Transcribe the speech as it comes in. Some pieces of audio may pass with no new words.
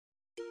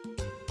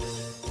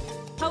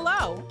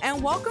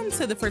welcome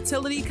to the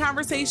Fertility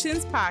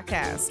Conversations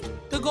podcast.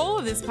 The goal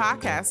of this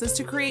podcast is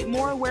to create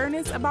more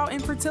awareness about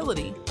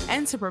infertility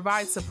and to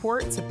provide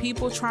support to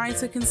people trying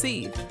to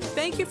conceive.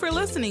 Thank you for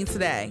listening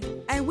today,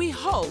 and we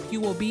hope you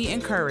will be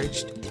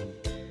encouraged.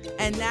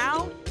 And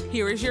now,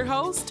 here is your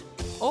host,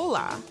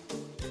 Ola.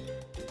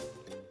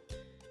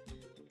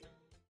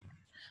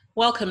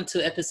 Welcome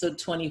to episode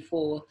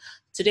 24.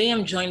 Today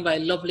I'm joined by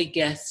lovely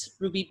guest,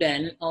 Ruby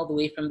Ben, all the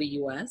way from the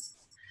US.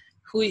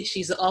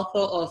 She's the author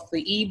of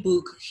the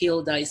ebook,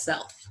 Heal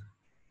Thyself.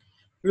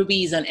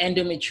 Ruby is an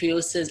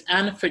endometriosis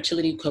and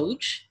fertility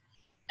coach,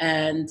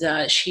 and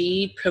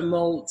she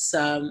promotes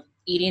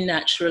eating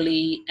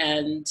naturally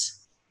and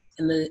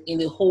in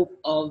the hope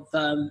of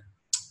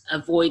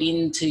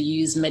avoiding to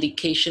use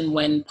medication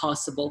when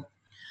possible.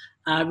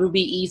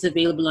 Ruby is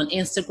available on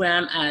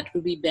Instagram at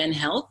Ruby Ben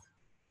Health.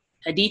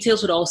 Her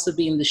details would also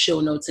be in the show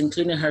notes,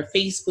 including her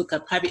Facebook,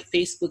 a private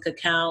Facebook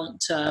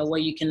account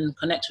where you can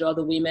connect with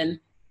other women.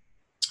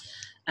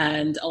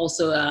 And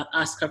also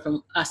ask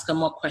her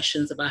more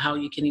questions about how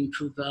you can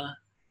improve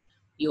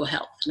your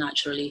health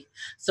naturally.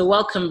 So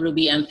welcome,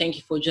 Ruby, and thank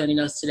you for joining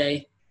us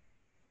today.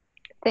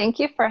 Thank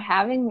you for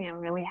having me. I'm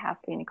really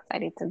happy and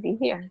excited to be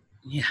here.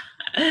 Yeah.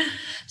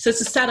 So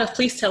to start off,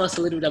 please tell us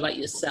a little bit about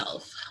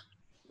yourself.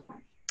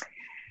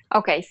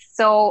 Okay,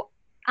 so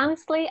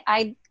honestly,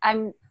 I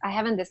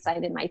haven't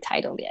decided my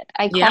title yet.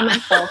 I call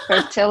myself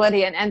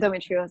fertility and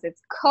endometriosis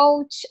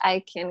coach.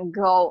 I can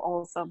go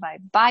also by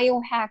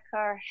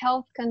biohacker,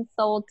 health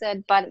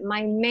consultant, but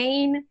my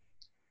main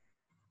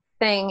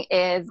thing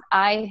is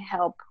I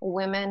help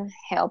women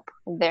help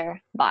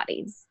their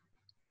bodies.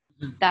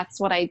 Mm-hmm. That's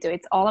what I do.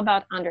 It's all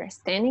about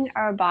understanding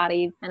our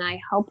bodies, and I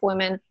help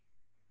women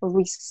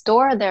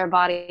restore their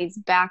bodies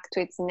back to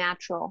its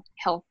natural,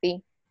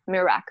 healthy,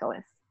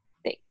 miraculous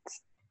state.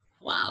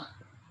 Wow.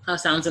 That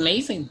sounds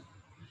amazing.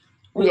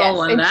 We all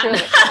want that.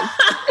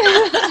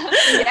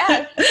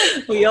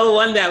 Yes. We all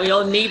want that. We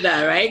all need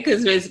that, right?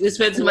 Because we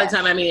spend so much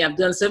time. I mean, I've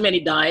done so many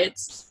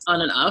diets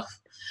on and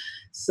off.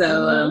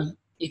 So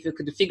if you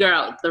could figure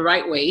out the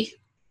right way,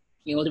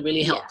 it would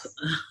really help.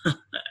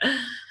 Yes.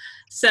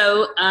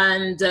 So,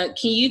 and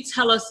can you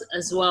tell us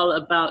as well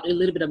about a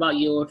little bit about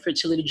your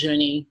fertility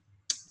journey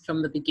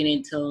from the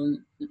beginning till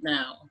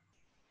now?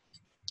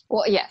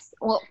 Well, yes.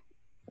 Well,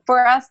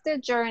 for us, the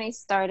journey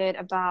started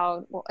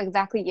about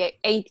exactly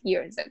 8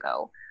 years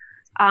ago.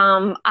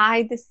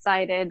 I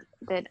decided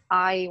that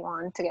I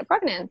want to get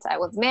pregnant. I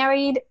was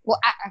married. Well,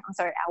 I'm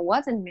sorry, I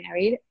wasn't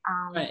married.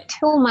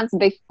 2 months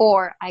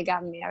before I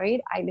got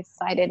married, I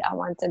decided I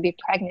want to be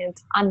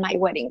pregnant on my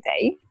wedding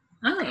day.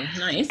 Oh,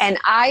 nice. And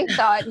I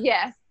thought,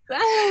 yes,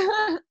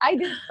 I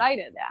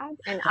decided that.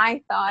 And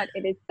I thought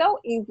it is so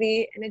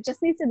easy and it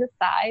just needs to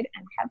decide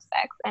and have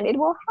sex and it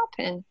will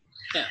happen.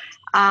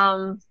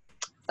 Yeah.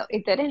 So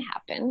it didn't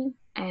happen,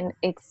 and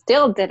it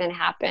still didn't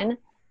happen.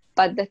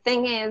 But the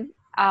thing is,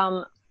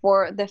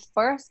 for the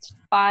first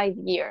 5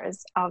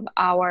 years of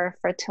our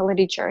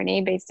fertility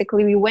journey,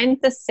 basically we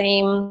went the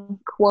same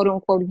quote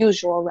unquote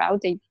usual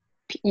route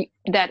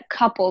that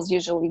couples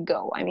usually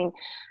go. I mean,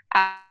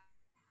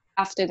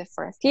 after the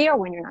first year,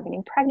 when you're not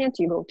getting pregnant,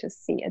 you go to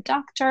see a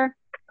doctor,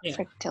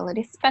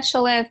 fertility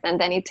specialist, and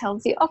then he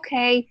tells you,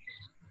 okay,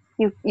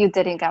 you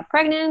didn't get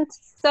pregnant,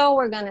 so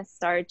we're going to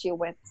start you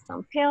with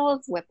some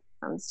pills, with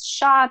some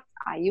shots,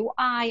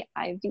 IUI,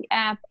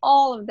 IVF,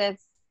 all of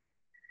this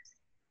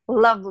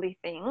lovely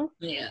thing.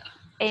 Yeah.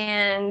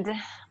 And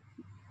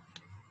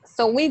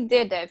so we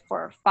did it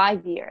for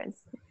 5 years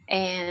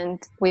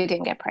and we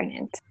didn't get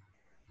pregnant.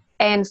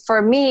 And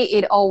for me,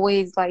 it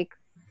always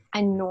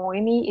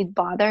annoyed me. It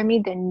bothered me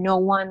that no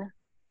one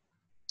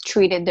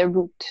treated the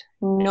root.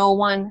 No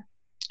one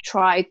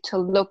tried to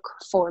look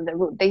for the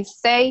root. They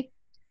say,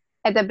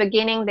 at the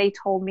beginning, they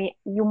told me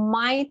you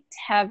might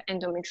have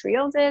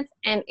endometriosis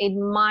and it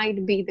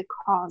might be the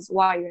cause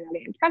why you're not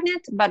getting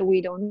pregnant, but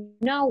we don't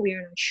know.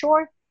 We're not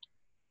sure.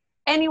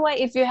 Anyway,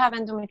 if you have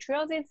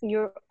endometriosis,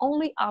 your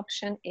only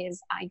option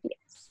is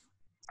IVF.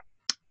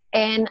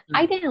 And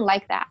I didn't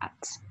like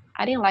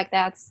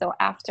that. So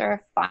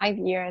after 5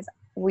 years,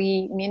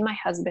 me and my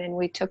husband,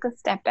 we took a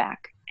step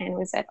back and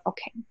we said,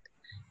 okay,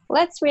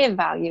 let's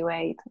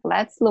reevaluate.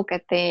 Let's look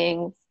at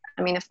things.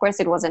 I mean, of course,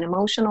 it was an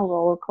emotional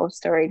roller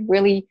coaster. It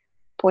really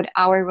put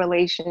our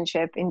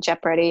relationship in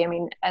jeopardy. I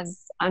mean,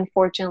 as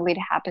unfortunately it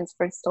happens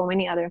for so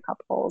many other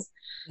couples.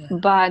 Yeah.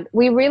 But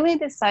we really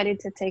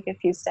decided to take a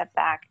few steps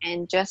back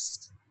and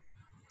just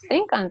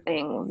think on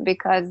things,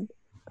 because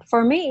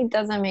for me, it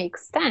doesn't make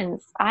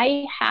sense.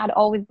 I had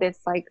always this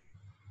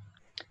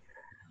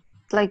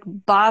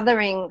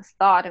bothering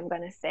thought, I'm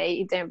going to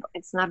say.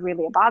 It's not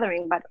really a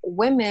bothering, but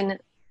women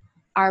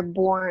are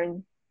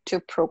born to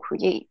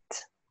procreate.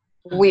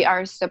 We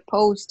are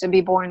supposed to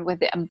be born with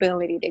the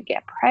ability to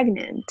get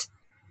pregnant.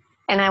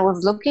 And I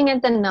was looking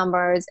at the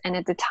numbers, and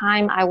at the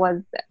time I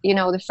was,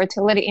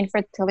 the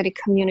infertility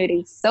community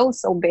is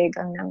so big,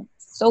 and I'm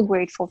so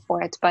grateful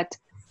for it. But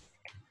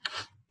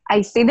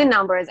I see the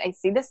numbers, I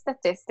see the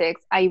statistics,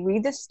 I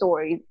read the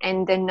stories,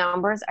 and the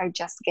numbers are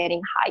just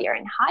getting higher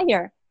and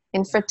higher.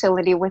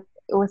 Infertility with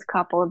with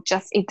couple,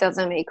 just, it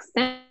doesn't make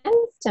sense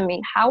to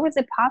me. How is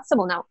it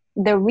possible? Now,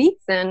 the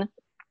reason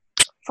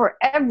for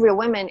every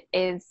woman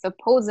is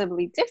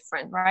supposedly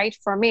different, right?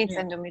 For me, it's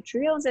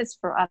endometriosis.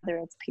 For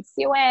others, it's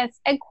PCOS,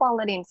 egg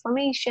quality,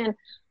 inflammation,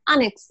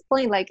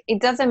 unexplained. Like,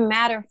 it doesn't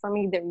matter for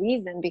me the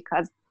reason,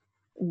 because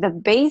the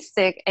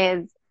basic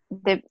is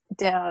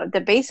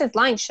the basis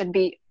line should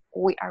be,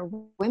 we are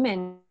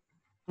women.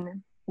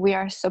 We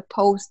are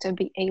supposed to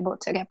be able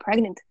to get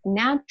pregnant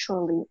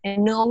naturally,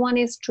 and no one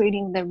is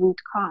treating the root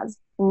cause.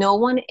 No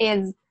one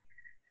is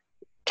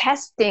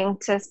testing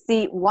to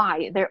see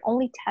why. They're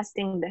only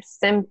testing the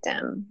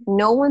symptom.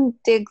 No one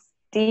digs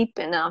deep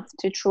enough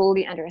to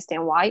truly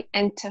understand why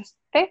and to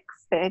fix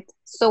it,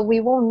 so we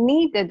won't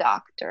need the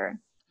doctor.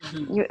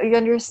 You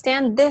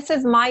understand? This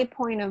is my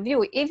point of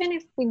view. Even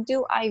if we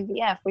do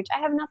IVF, which I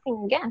have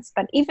nothing against,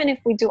 but even if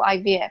we do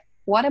IVF,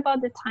 what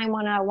about the time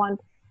when I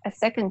want a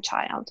second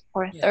child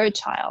or a third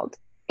child?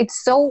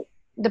 It's so,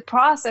 the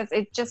process,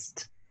 it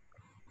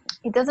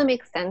doesn't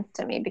make sense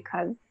to me,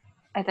 because,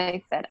 as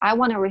I said, I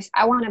want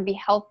to be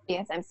healthy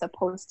as I'm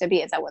supposed to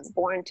be, as I was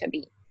born to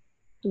be.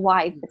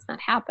 Why is this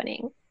not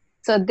happening?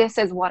 So this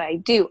is what I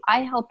do. I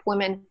help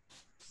women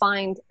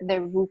find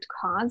the root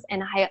cause,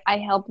 and I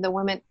help the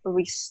women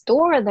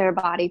restore their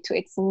body to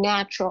its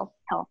natural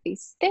healthy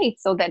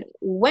state, so that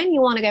when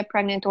you want to get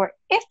pregnant, or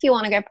if you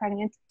want to get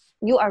pregnant,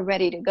 you are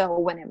ready to go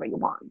whenever you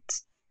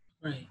want.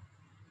 Right.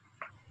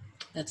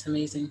 That's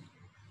amazing.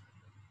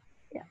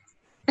 Yes.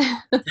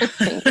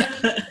 Thank you.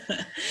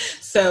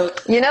 So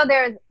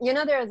there's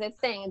a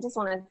saying, I just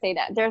want to say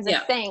that there's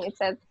a saying, it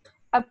says,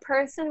 a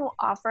person who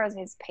offers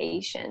his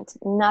patient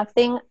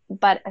nothing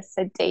but a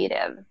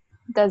sedative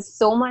does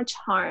so much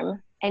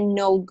harm and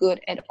no good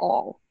at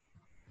all.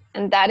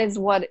 And that is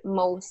what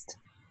most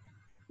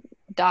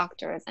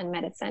doctors and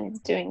medicine is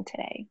doing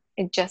today.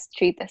 It just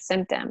treats the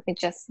symptom. It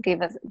just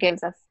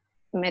gives us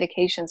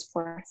medications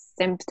for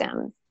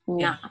symptoms,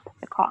 not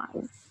the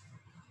cause.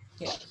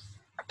 Yeah.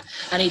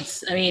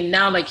 And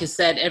now, like you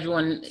said,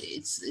 everyone,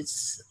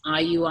 it's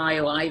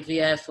IUI or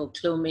IVF or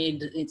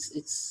Clomid.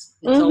 It's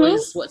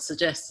always what's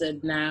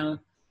suggested now.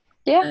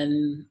 Yeah.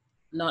 And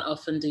not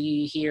often do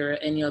you hear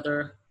any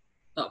other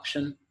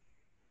option.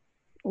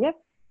 Yep.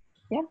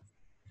 Yeah.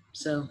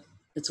 So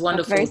it's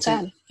wonderful. That's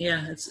very sad.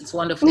 It's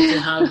wonderful to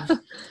have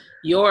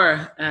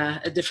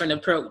a different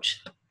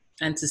approach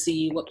and to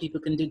see what people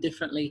can do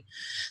differently.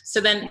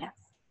 So then,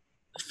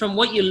 from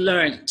what you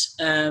learned,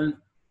 and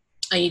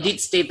you did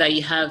state that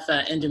you have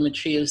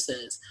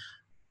endometriosis,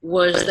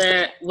 was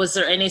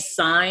there any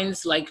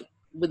signs, like,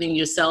 within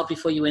yourself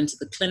before you went to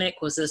the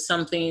clinic? Was there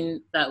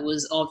something that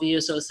was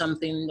obvious, or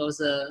something that was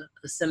a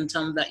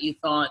symptom that you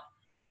thought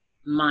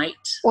might?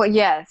 Well,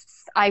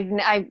 yes.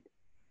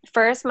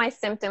 First, my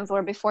symptoms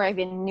were before I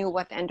even knew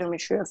what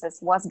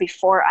endometriosis was.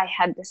 Before I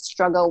had the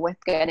struggle with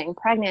getting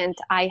pregnant,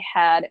 I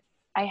had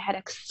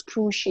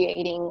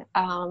excruciating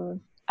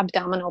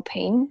abdominal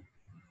pain.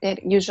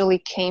 It usually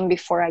came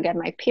before I got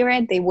my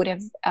period. They would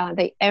have,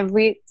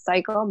 every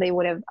cycle, they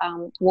would have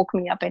woke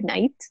me up at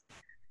night.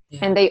 Yeah.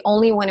 And they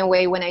only went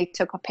away when I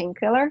took a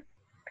painkiller.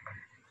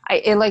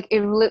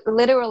 It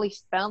literally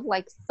felt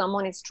like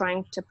someone is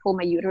trying to pull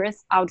my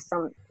uterus out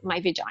from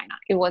my vagina.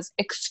 It was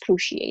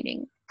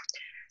excruciating.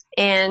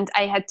 And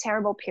I had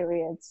terrible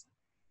periods,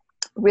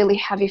 really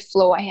heavy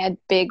flow. I had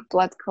big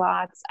blood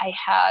clots.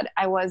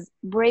 I was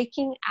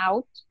breaking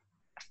out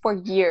for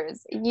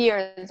years,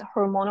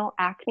 hormonal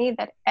acne,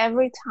 that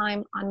every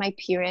time on my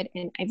period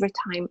and every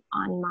time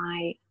on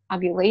my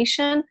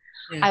ovulation,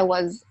 I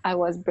was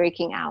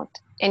breaking out.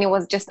 And it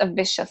was just a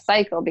vicious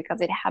cycle, because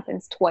it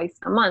happens twice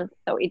a month.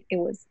 So it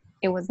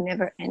was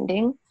never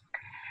ending.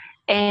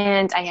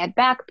 And I had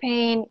back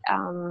pain.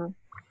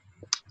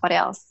 What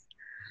else?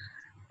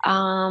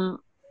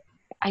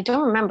 I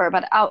don't remember,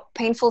 but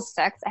painful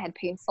sex. I had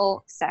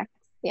painful sex.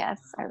 Yes,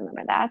 I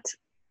remember that.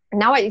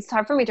 Now it's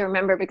hard for me to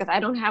remember, because I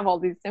don't have all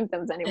these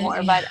symptoms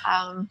anymore. But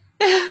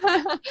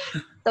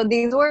so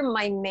these were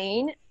my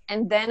main.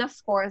 And then, of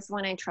course,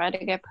 when I tried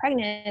to get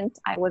pregnant,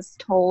 I was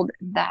told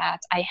that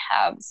I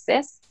have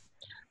cysts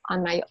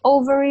on my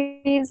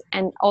ovaries.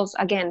 And also,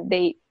 again,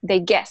 they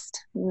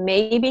guessed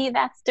maybe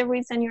that's the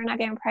reason you're not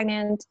getting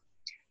pregnant,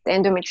 the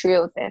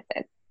endometriosis.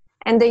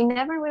 And they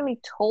never really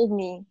told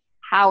me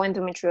how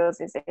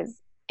endometriosis is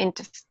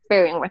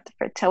interfering with the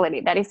fertility.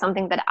 That is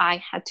something that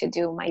I had to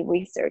do my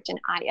research and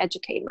I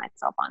educate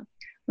myself on.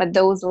 But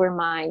those were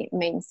my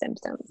main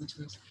symptoms.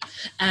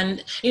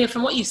 And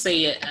from what you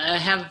say, I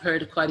have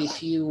heard quite a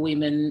few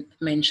women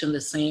mention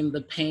the same,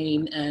 the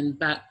pain and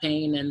back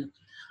pain and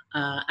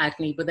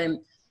acne. But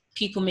then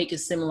people make it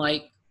seem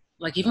like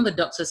even the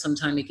doctors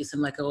sometimes make it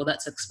seem like, oh,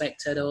 that's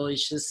expected, or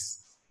it's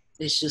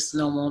just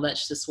normal.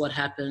 That's just what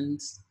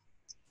happens.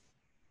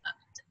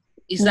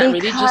 Is that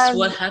really just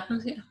what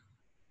happens here?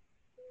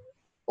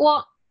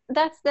 Well,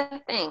 that's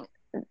the thing.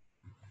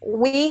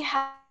 We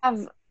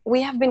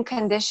have been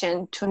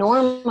conditioned to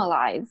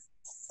normalize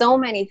so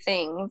many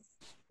things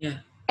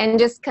and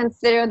just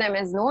consider them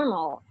as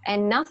normal,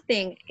 and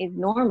nothing is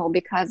normal,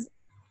 because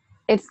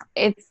it's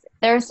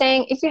They're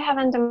saying if you have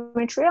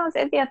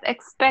endometriosis, yes,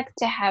 expect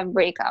to have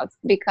breakouts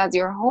because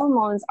your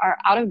hormones are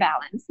out of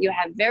balance. You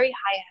have very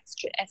high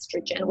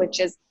estrogen, which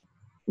is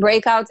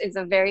breakouts is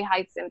a very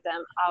high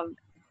symptom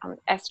of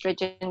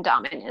estrogen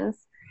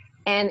dominance.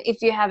 And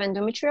if you have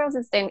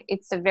endometriosis, then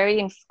it's a very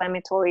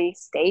inflammatory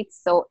state.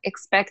 So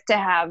expect to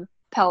have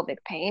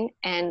pelvic pain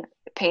and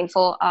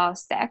painful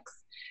sex.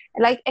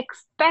 Like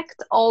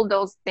expect all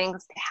those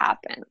things to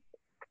happen.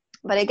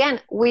 But again,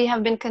 we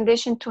have been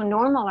conditioned to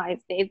normalize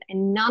these,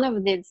 and none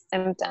of these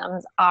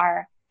symptoms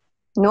are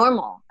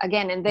normal.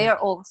 Again, and they are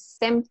all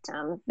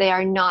symptoms. They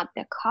are not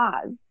the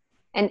cause.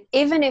 And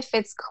even if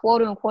it's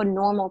quote unquote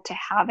normal to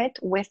have it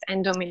with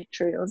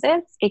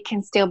endometriosis, it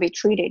can still be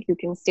treated. You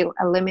can still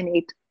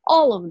eliminate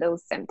all of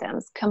those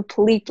symptoms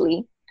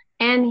completely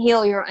and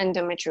heal your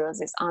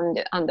endometriosis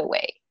on the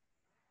way.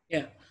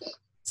 Yeah.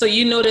 So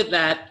you noted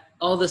that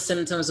all the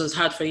symptoms was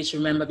hard for you to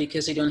remember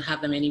because you don't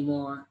have them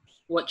anymore.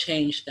 What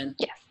changed then?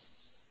 Yes.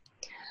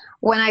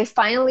 When I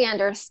finally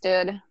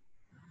understood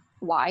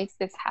why is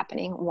this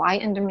happening, why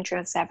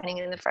endometriosis is happening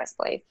in the first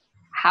place,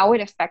 how it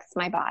affects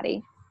my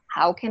body,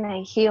 how can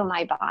I heal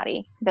my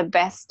body the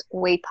best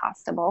way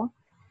possible,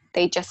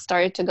 they just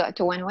started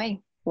to went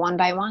away one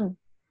by one.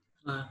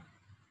 Wow.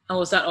 And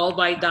was that all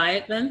by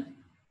diet then?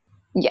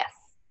 Yes.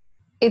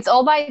 It's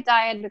all by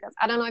diet because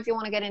I don't know if you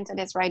want to get into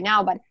this right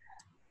now, but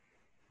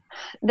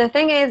the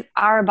thing is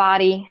our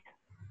body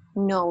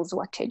knows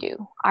what to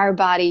do. Our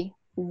body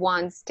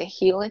wants to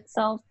heal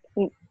itself.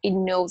 It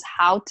knows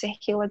how to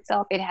heal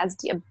itself. It has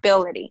the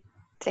ability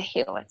to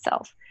heal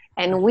itself.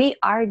 And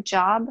our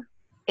job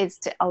is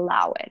to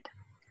allow it.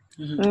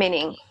 Mm-hmm.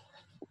 Meaning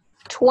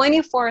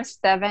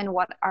 24/7,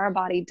 what our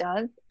body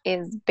does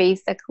is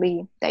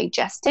basically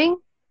digesting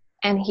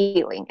and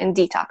healing and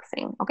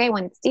detoxing. Okay.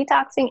 When it's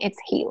detoxing, it's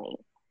healing.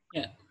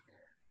 Yeah.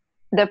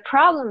 The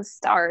problem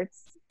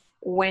starts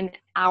when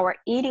our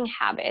eating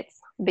habits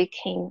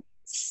became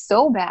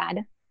so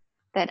bad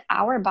that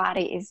our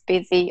body is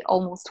busy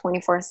almost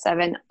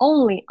 24/7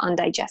 only on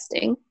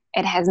digesting.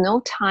 It has no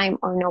time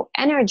or no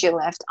energy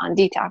left on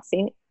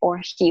detoxing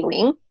or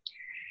healing.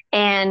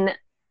 And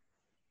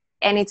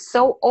it's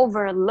so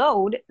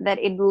overload that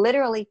it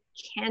literally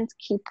can't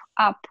keep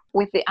up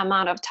with the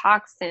amount of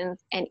toxins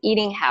and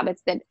eating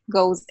habits that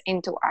goes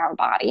into our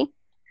body.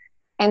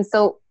 And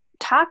so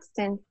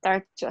toxins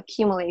start to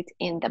accumulate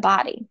in the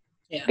body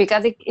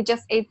because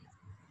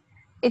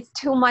it's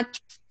too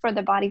much for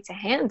the body to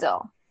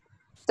handle.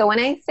 So when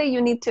I say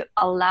you need to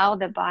allow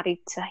the body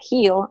to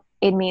heal,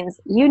 it means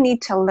you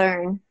need to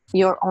learn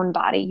your own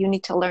body. You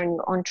need to learn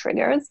your own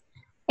triggers,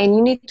 and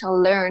you need to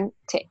learn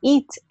to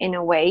eat in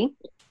a way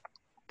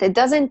that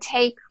doesn't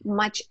take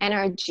much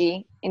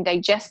energy and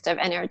digestive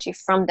energy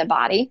from the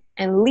body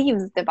and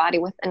leaves the body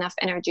with enough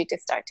energy to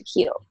start to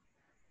heal.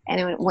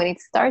 And when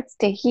it starts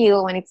to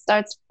heal, when it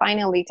starts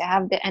finally to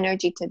have the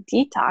energy to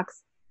detox,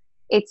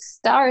 it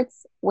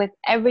starts with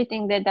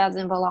everything that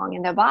doesn't belong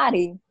in the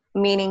body,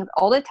 meaning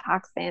all the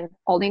toxins,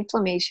 all the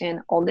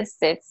inflammation, all the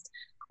cysts,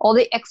 all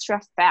the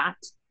extra fat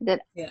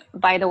that,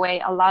 by the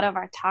way, a lot of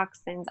our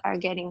toxins are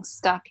getting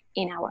stuck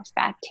in our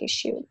fat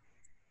tissue.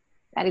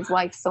 That is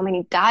why so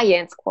many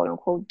diets, quote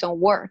unquote, don't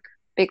work,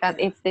 because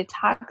it's the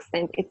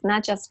toxins. It's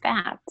not just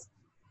fat.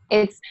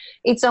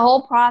 It's a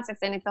whole process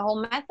and it's a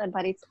whole method,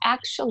 but it's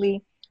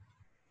actually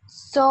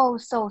so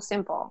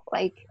simple.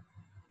 Like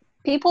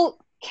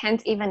people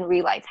can't even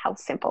realize how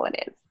simple it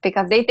is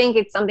because they think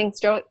it's something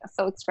so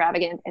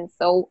extravagant and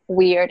so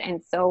weird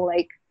and so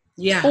like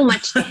too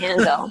much to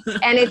handle.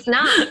 And it's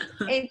not.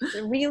 It's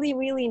really,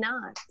 really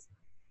not.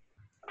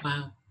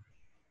 Wow.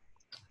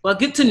 Well,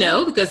 good to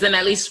know, because then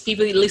at least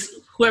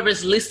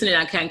whoever's listening,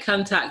 I can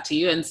contact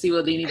you and see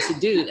what they need to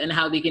do and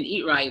how they can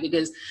eat right.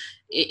 Because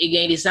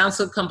it sounds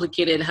so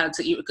complicated how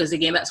to eat, because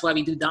again, that's why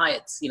we do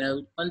diets,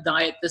 one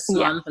diet this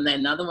month and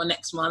then another one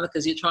next month,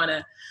 because you're trying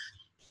to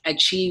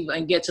achieve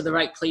and get to the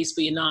right place,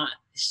 but you're not.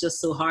 It's just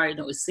so hard.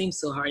 It seems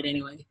so hard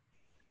anyway.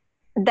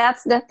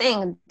 That's the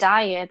thing.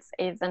 Diets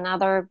is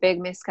another big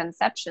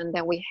misconception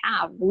that we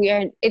have.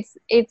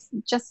 It's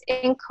just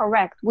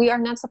incorrect. We are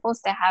not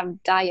supposed to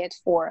have diet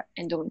for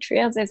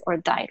endometriosis or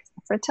diet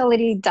for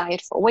fertility,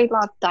 diet for weight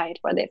loss, diet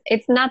for this.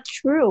 It's not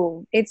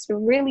true. It's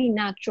really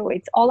not true.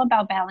 It's all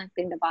about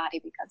balancing the body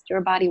because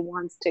your body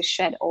wants to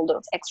shed all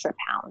those extra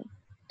pounds.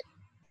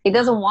 It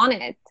doesn't want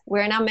it.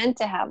 We're not meant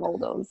to have all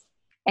those.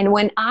 And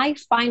when I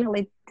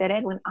finally did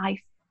it, when I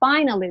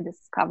finally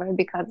discovered,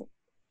 because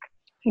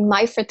in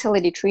my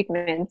fertility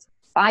treatment,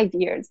 5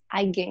 years,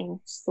 I gained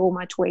so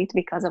much weight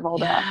because of all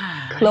the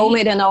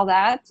Clomid and all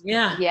that.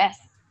 Yeah. Yes.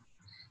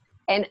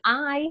 And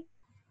I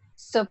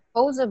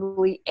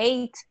supposedly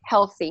ate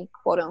healthy,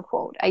 quote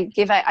unquote. I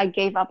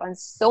gave up on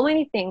so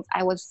many things.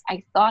 I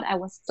thought I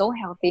was so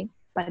healthy,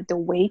 but the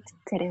weight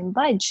didn't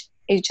budge.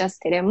 It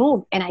just didn't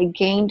move. And I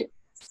gained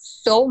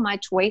so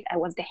much weight. I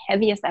was the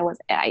heaviest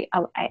I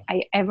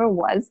ever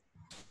was.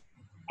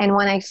 And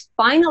when I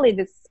finally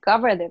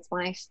discovered this,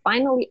 when I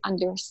finally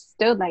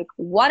understood like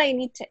what I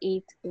need to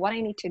eat, what I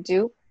need to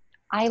do,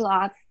 I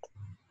lost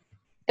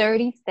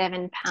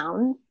 37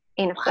 pounds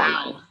in 4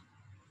 months.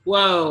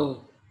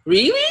 Whoa.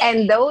 Really?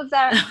 And those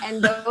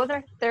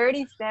are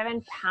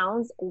 37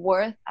 pounds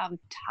worth of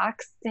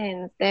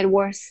toxins that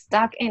were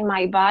stuck in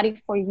my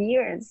body for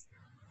years.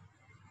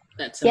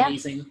 That's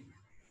amazing.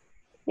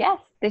 Yes.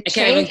 I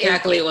can't even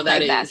calculate what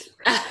that is.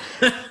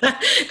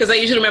 Because I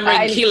usually remember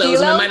in kilos.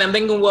 In my mind, I'm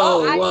thinking,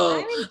 whoa. I'm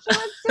in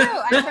kilos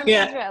too. I'm from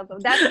Israel. So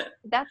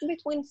that's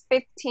between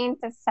 15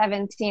 to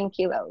 17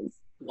 kilos.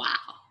 Wow.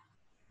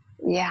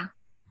 Yeah.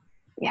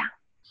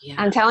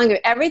 I'm telling you,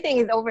 everything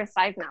is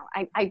oversized now.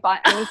 I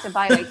need to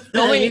buy like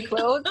so many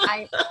clothes.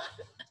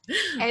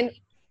 And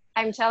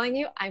I'm telling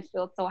you, I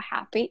feel so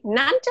happy.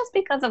 Not just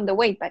because of the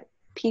weight, but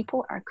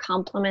people are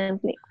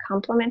complimenting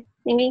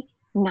me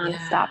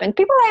nonstop. And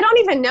people I don't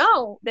even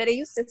know that I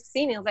used to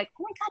see me, I was like,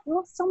 oh my God, you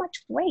lost so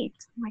much weight.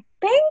 I'm like,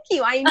 thank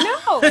you. I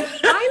know.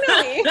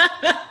 Finally.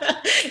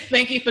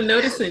 Thank you for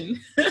noticing.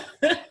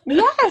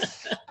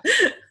 Yes.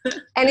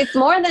 And it's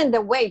more than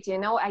the weight, you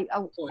know. I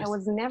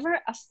was never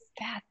a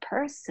fat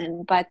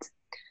person, but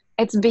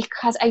it's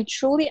because I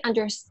truly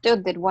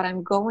understood that what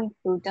I'm going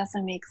through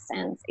doesn't make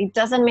sense. It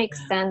doesn't make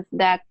sense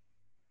that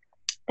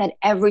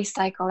every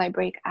cycle I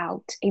break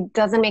out. It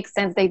doesn't make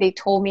sense that they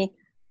told me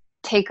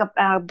take up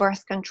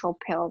birth control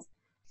pills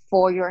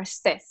for your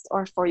cysts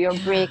or for your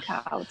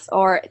breakouts,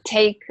 or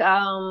take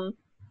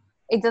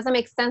it doesn't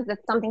make sense that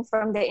something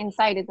from the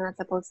inside is not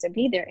supposed to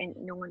be there and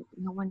no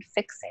one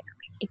fix it.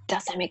 It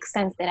doesn't make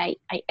sense that I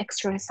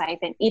exercise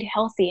and eat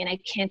healthy and I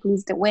can't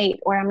lose the weight,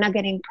 or I'm not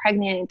getting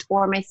pregnant,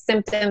 or my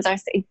symptoms are,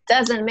 it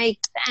doesn't make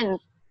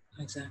sense.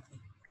 Exactly.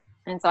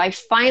 And so I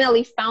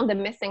finally found the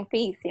missing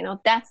piece, you know,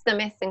 that's the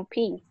missing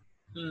piece.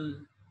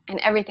 And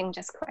everything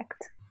just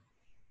clicked.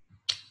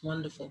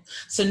 Wonderful.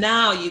 So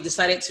now you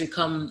decided to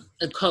become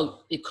a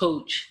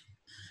coach,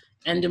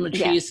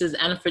 endometriosis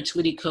and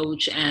fertility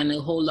coach, and a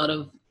whole lot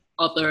of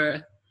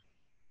other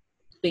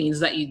things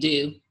that you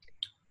do.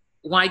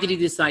 Why did you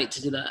decide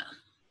to do that?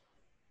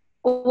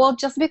 Well,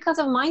 just because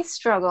of my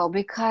struggle,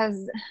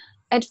 because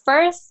at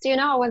first, you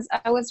know,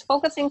 I was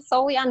focusing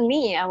solely on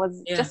me. I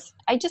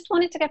just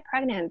wanted to get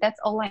pregnant.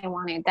 That's all I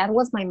wanted. That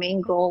was my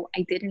main goal.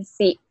 I didn't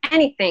see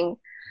anything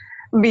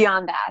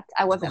beyond that.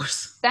 I was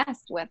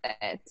obsessed with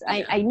it.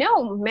 I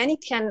know many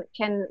can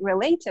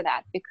relate to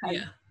that, because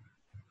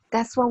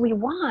that's what we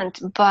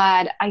want.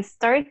 But I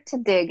started to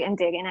dig and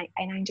I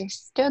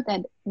understood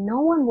that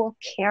no one will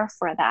care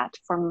for that,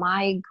 for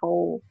my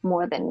goal,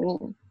 more than me.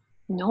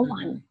 No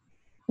one.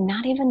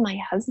 Not even my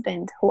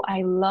husband, who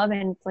I love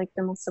and is like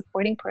the most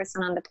supporting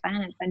person on the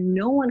planet. But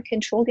no one can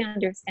truly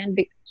understand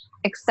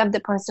except the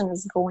person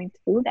who's going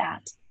through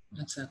that.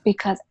 Exactly.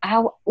 Because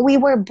we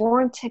were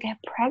born to get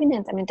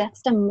pregnant. I mean,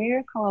 that's the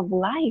miracle of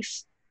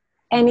life.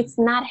 And it's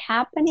not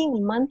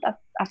happening month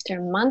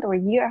after month or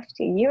year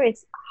after year.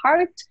 It's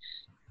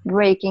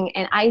heartbreaking.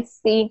 And I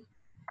see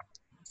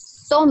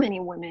so many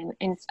women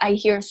and I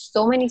hear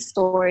so many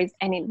stories,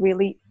 and it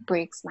really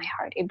breaks my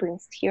heart. It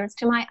brings tears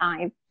to my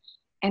eyes.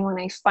 And when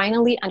I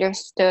finally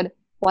understood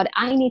what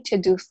I need to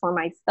do for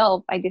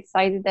myself, I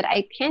decided that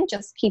I can't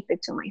just keep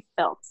it to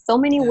myself. So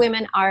many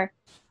women are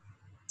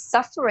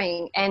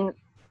suffering, and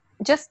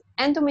just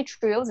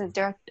endometriosis,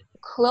 there are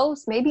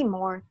close, maybe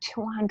more,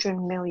 200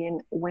 million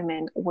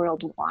women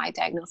worldwide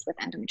diagnosed with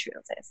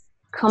endometriosis,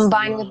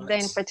 combined with the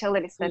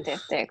infertility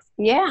statistics.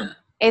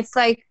 It's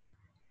like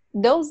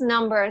those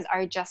numbers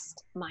are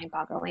just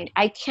mind-boggling.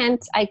 I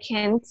can't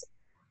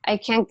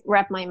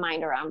wrap my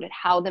mind around it,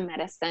 how the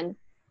medicine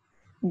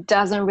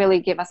doesn't really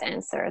give us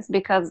answers,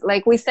 because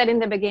like we said in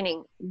the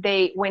beginning,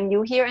 when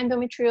you hear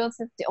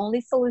endometriosis, the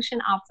only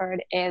solution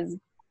offered is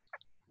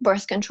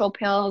birth control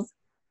pills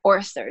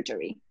or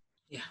surgery.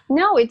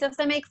 No, it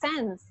doesn't make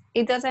sense.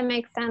 It doesn't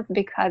make sense,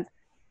 because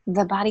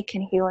the body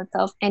can heal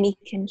itself, and it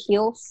can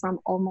heal from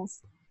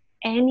almost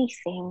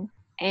anything,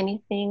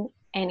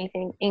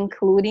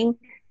 including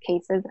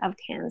cases of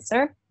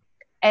cancer,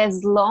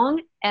 as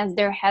long as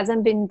there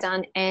hasn't been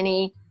done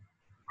any,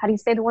 how do you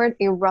say the word,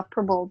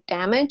 irreparable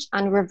damage,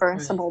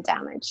 unreversible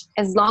damage.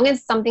 As long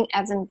as something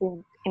hasn't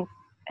been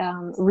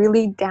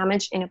really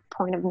damaged in a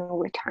point of no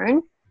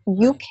return,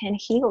 you can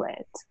heal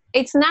it.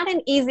 It's not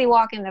an easy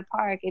walk in the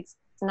park. It's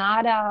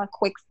not a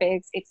quick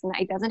fix.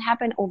 It doesn't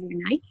happen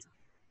overnight,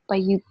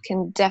 but you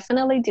can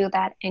definitely do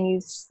that. And you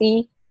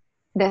see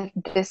the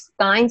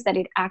signs that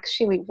it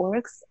actually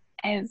works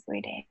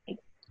every day.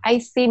 I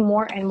see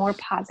more and more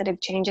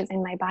positive changes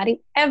in my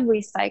body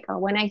every cycle.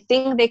 When I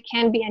think there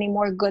can't be any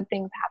more good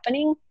things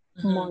happening,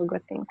 more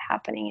good things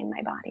happening in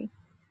my body.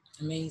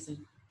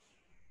 Amazing.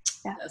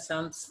 Yeah. That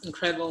sounds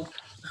incredible.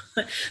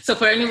 So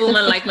for any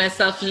woman like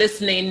myself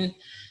listening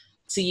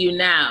to you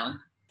now,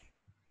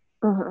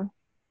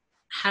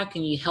 how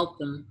can you help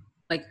them?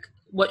 Like,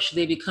 what should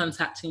they be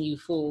contacting you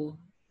for?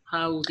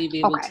 How will they be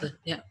able to?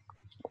 Yeah.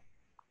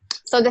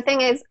 So the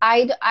thing is,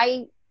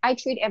 I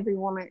treat every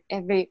woman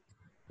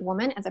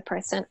as a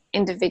person,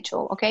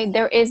 individual. Okay,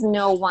 there is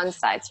no one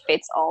size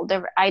fits all.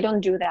 I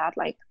don't do that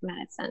like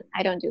medicine.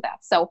 I don't do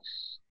that. So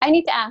I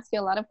need to ask you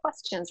a lot of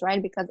questions,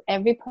 right? Because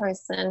every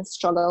person's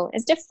struggle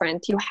is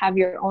different. You have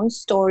your own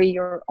story,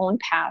 your own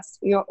past,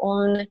 your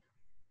own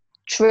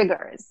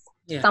triggers,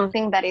 Yeah.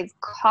 something that is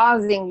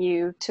causing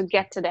you to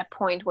get to that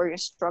point where you're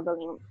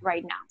struggling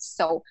right now.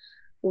 So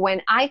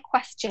when I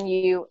question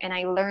you and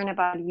I learn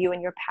about you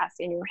and your past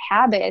and your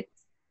habits,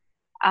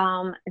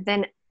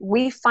 then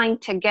we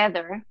find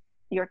together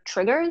your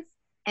triggers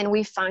and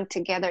we find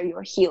together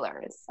your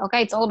healers.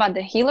 Okay. It's all about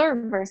the healer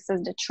versus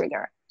the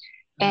trigger.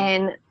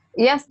 And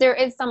yes, there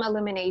is some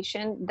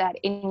elimination that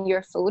in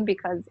your food,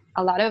 because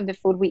a lot of the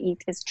food we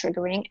eat is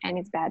triggering and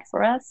it's bad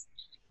for us.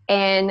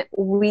 And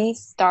we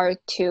start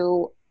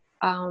to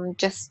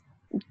just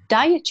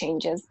diet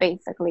changes,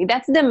 basically.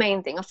 That's the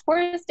main thing. Of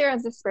course, there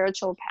is the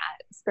spiritual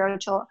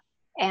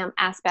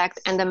aspect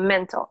and the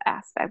mental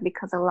aspect,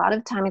 because a lot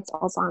of time it's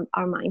also on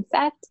our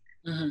mindset.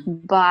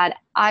 But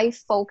I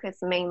focus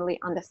mainly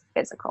on the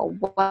physical,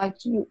 what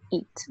you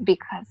eat,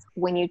 because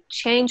when you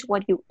change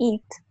what you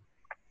eat,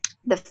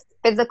 the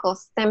physical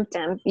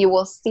symptoms, you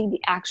will see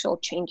the actual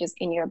changes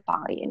in your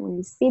body. And when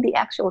you see the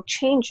actual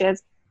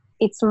changes,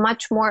 it's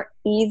much more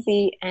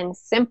easy and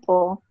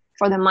simple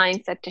for the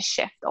mindset to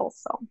shift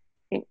also.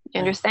 You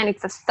understand?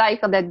 It's a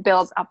cycle that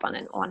builds up on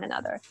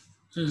another.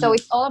 So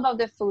it's all about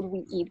the food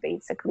we eat,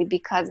 basically,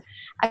 because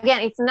again,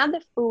 it's not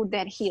the food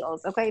that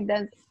heals. Okay.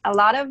 There's a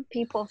lot of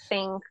people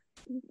think,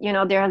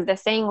 there's the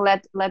saying,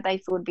 let thy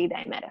food be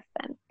thy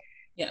medicine.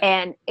 Yeah.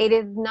 And it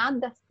is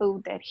not the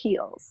food that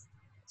heals.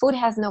 Food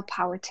has no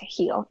power to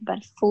heal, but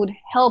food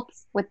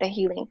helps with the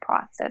healing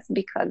process,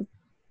 because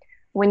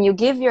when you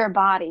give your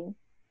body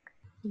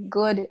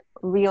good,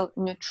 real,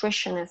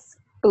 nutritious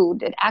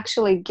food, it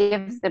actually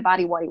gives the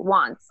body what it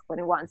wants. When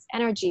it wants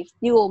energy,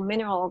 fuel,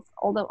 minerals,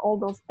 all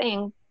those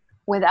things,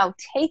 without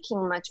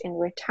taking much in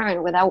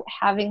return, without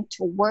having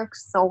to work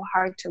so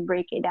hard to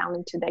break it down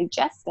and to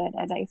digest it.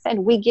 As I said,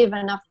 we give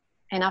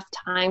enough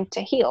time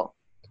to heal.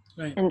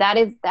 Right. And that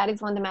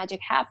is when the magic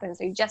happens.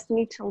 So you just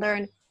need to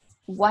learn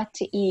what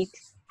to eat,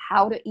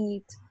 how to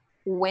eat,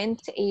 when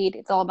to eat.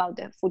 It's all about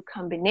the food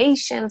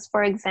combinations,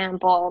 for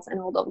example, and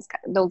all those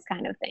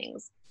kind of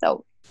things.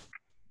 So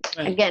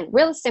Right. Again,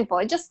 really simple.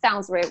 It just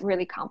sounds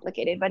really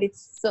complicated, but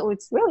it's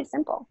really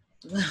simple.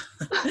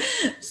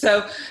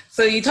 So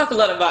you talk a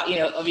lot about,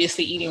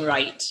 obviously eating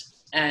right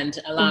and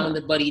allowing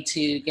the body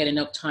to get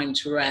enough time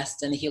to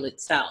rest and heal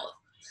itself.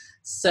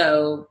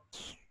 So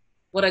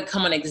what are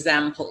common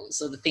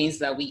examples of the things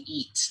that we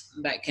eat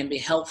that can be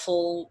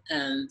helpful,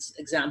 and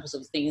examples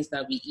of things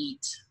that we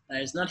eat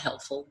that is not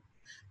helpful?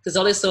 Because it's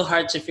always so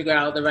hard to figure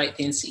out the right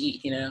things to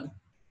eat,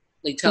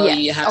 They tell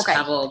you have to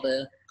have all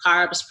the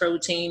carbs,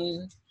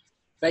 protein,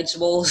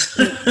 vegetables.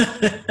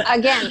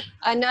 Again,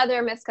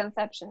 another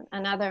misconception,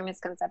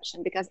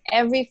 because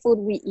every food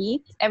we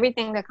eat,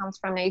 everything that comes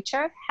from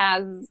nature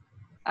has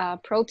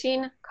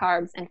protein,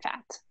 carbs, and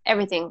fat.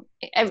 Everything,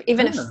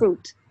 even a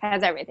fruit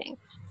has everything.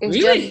 It's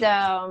really?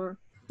 just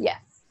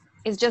yes,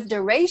 it's just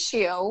the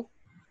ratio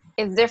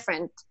is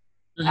different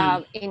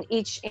in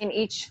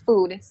each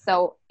food,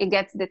 so it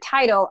gets the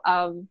title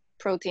of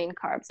protein,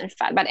 carbs, and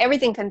fat. But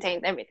everything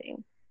contains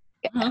everything.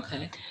 Yeah.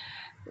 Okay.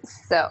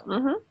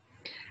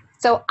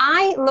 So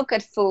I look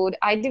at food.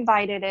 I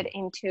divided it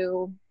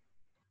into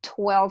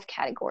 12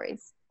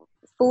 categories.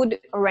 Food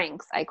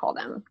ranks, I call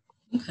them.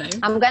 Okay.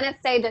 I'm gonna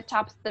say the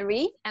top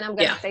 3, and I'm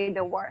gonna say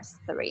the worst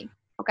 3.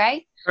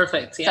 Okay.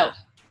 Perfect. Yeah. So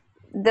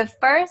the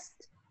first,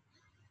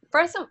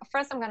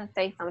 I'm gonna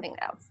say something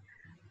else.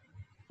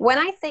 When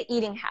I say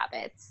eating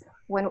habits,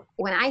 when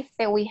I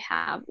say we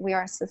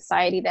are a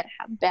society that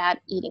have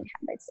bad eating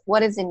habits, what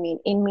does it mean?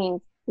 It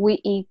means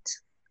we eat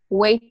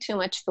way too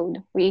much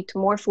food. We eat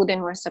more food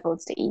than we're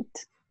supposed to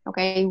eat.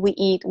 Okay.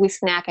 We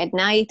snack at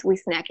night. We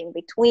snack in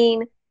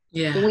between.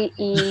 Yeah. We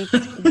eat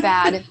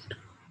bad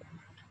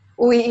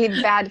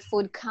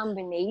food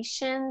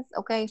combinations.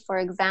 Okay. For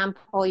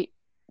example,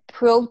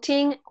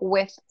 protein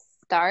with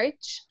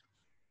starch.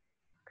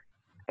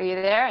 Are you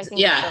there? I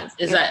think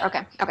Is that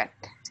okay.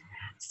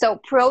 So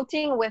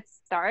protein with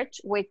starch,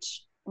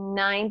 which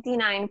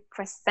 99%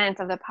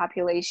 of the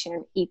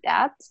population eat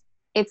that,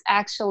 it's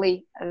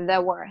actually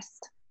the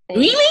worst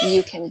thing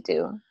you can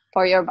do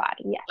for your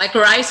body. Yes. Like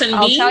rice and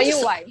beans? I'll tell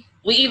you why.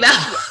 We eat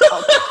that.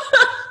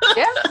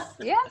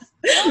 Yes.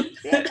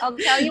 I'll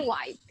tell you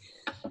why.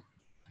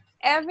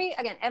 Every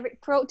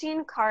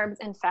protein, carbs,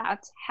 and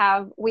fat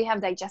we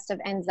have digestive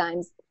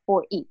enzymes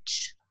for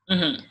each.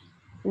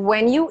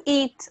 When you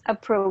eat a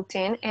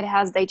protein, it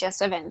has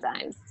digestive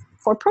enzymes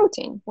for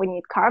protein. When you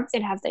eat carbs,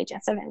 it has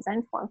digestive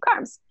enzymes for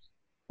carbs.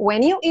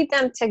 When you eat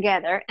them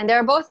together, and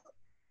they're both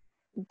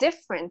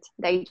different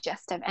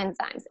digestive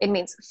enzymes, it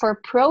means for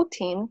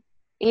protein,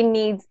 it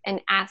needs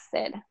an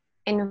acid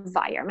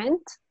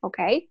environment,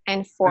 okay?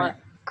 And for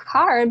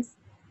carbs,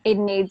 it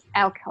needs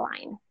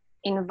alkaline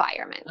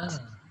environment.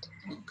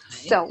 Okay.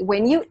 So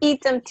when you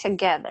eat them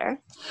together,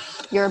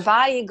 your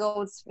body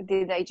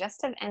the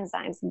digestive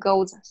enzymes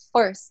goes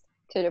first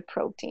to the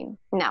protein.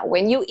 Now,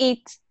 when you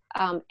eat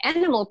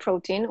animal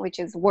protein, which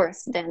is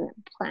worse than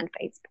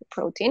plant-based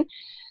protein,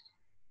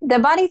 the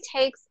body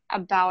takes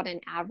about an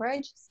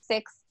average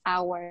 6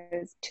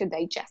 hours to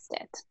digest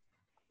it.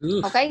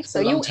 Oof, okay,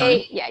 so you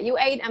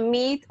ate a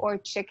meat or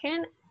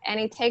chicken, and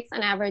it takes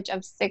an average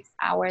of 6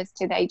 hours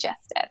to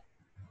digest it.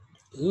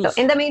 Oof.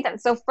 So in the meantime,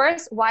 so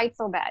first, why it's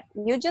so bad?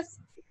 You just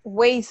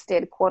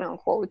wasted, quote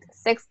unquote,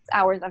 6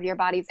 hours of your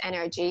body's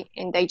energy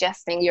in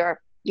digesting your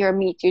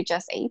meat you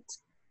just ate.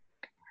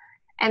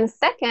 And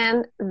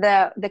second,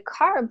 the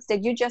carbs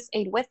that you just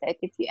ate with it,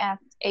 if you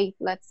ate,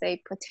 let's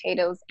say,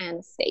 potatoes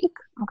and steak,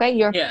 okay,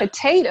 your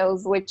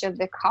potatoes, which is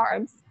the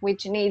carbs,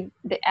 which need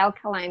the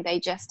alkaline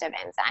digestive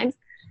enzymes,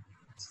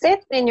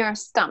 sit in your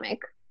stomach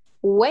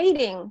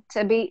waiting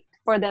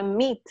for the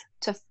meat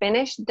to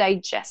finish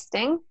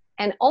digesting,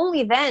 and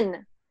only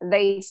then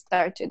they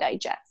start to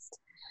digest.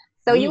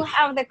 So you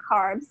have the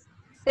carbs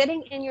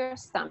sitting in your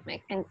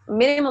stomach, and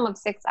minimum of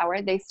 6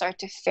 hours, they start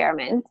to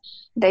ferment.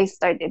 They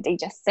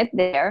just sit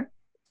there,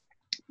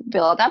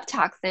 build up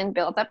toxin,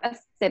 build up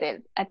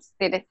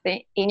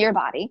acidity in your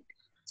body.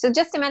 So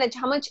just imagine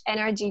how much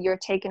energy you're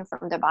taking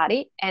from the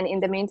body, and in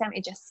the meantime,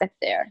 it just sits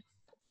there.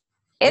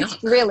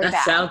 It's really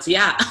bad. Sounds,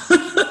 Yes.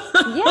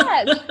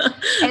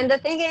 And the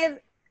thing is,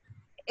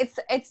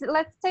 it's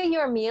let's say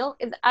your meal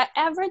is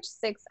average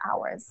 6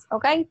 hours,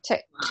 okay,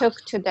 took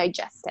to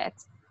digest it.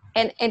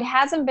 And it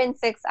hasn't been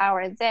 6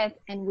 hours yet,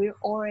 and we're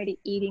already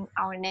eating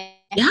our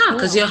next meal.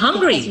 Because you're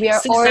hungry.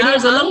 6 hours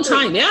is a long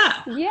time.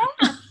 Yeah.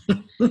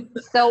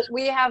 So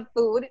we have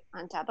food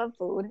on top of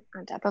food,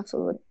 on top of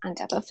food, on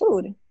top of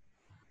food.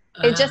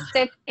 It just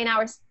sits in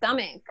our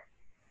stomach.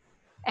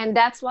 And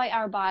that's why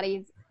our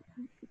body's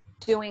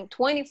doing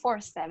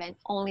 24/7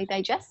 only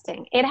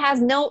digesting. It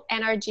has no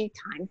energy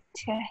time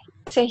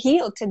to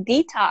heal, to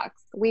detox.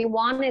 We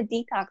want it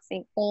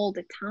detoxing all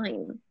the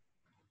time.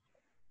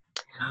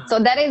 So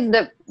that is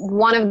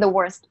one of the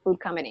worst food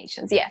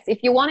combinations. Yes,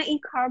 if you want to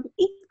eat carbs,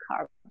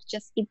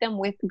 just eat them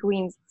with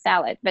greens,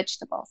 salad,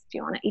 vegetables. If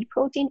you want to eat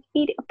protein,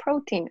 eat a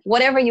protein.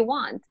 Whatever you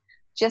want,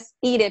 just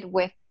eat it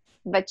with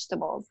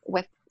vegetables,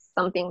 with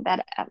something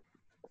that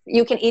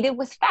you can eat it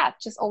with fat.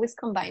 Just always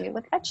combine it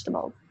with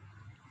vegetables.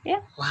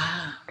 Yeah.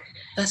 Wow.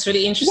 That's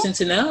really interesting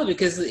to know,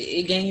 because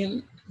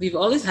again, we've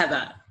always had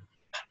that.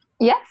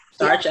 Yes.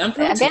 Starch and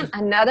protein. Again,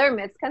 another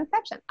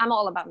misconception. I'm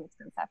all about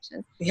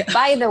misconceptions. Yeah.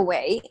 By the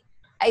way,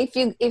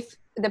 if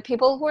the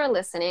people who are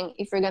listening,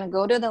 if you're going to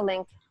go to the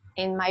link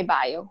in my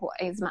bio, who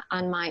is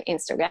on my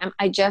Instagram,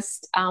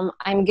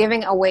 I'm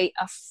giving away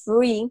a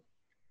free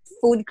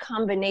food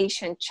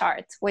combination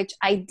chart, which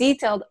I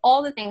detailed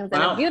all the things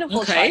in a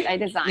beautiful chart I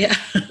designed. Yeah.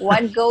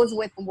 What goes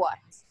with what.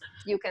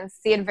 You can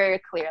see it very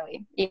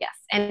clearly. Yes.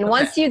 And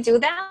once you do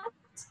that,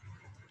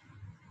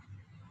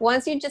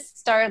 once you just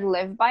start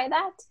live by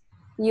that,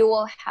 you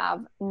will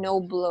have no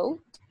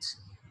bloat,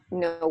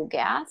 no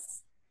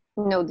gas,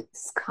 no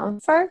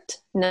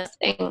discomfort,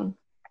 nothing.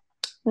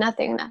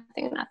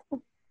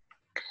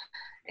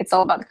 It's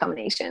all about the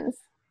combinations.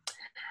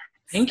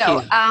 Thank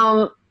you.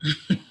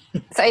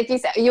 So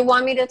if you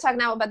want me to talk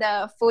now about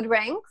the food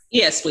ranks?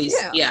 Yes, please.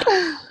 Yeah.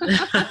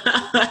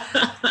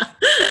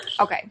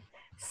 Okay.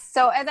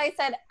 So as I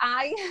said,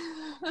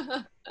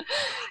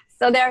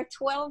 so there are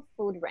 12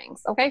 food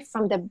ranks, okay?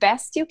 From the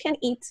best you can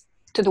eat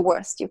to the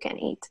worst you can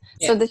eat.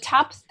 Yes. So the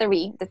top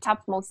 3, the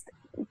top most,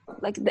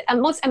 like the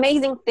most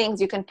amazing things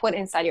you can put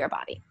inside your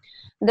body.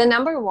 The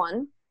number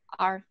 1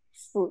 are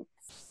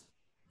fruits.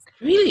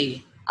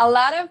 Really? A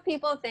lot of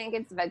people think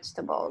it's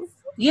vegetables.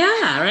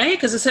 Yeah, right?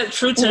 Because it said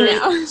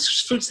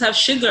fruits have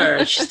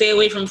sugar. Stay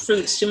away from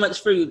fruits, too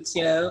much fruits,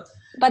 you know?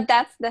 But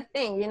that's the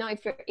thing,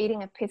 if you're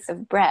eating a piece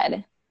of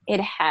bread, it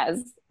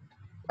has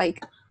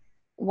like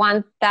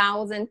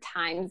 1,000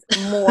 times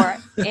more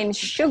in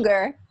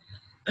sugar.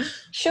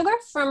 Sugar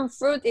from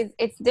fruit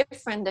it's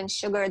different than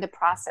sugar, the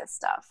processed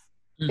stuff.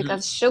 Mm-hmm.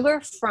 Because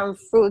sugar from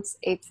fruits,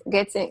 it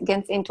gets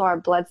into our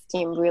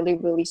bloodstream really,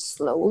 really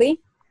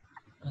slowly.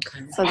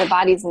 Okay. So the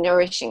body's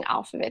nourishing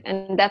off of it.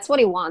 And that's what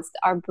it wants.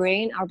 Our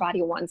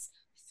body wants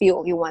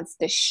fuel. It wants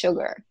the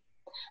sugar.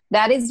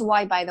 That is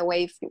why, by the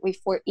way, if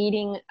we're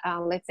eating,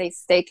 let's say,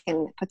 steak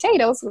and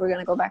potatoes, we're going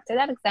to go back to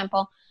that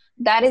example.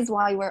 That is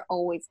why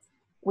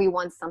we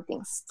want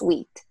something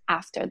sweet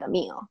after the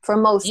meal for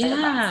most of us.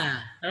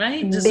 Yeah,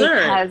 right?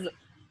 Dessert. Because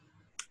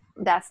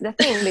that's the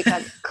thing,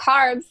 because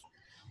carbs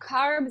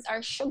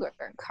are sugar.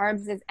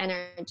 Carbs is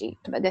energy.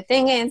 But the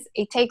thing is,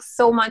 it takes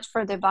so much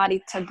for the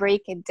body to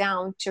break it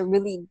down to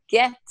really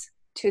get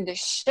to the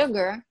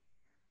sugar.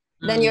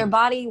 Then your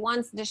body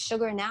wants the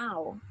sugar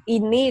now. It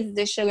needs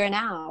the sugar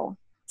now.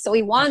 So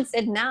it wants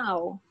it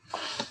now.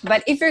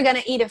 But if you're going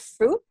to eat a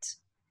fruit,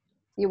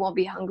 you won't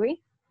be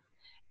hungry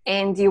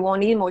and you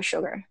won't need more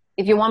sugar.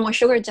 If you want more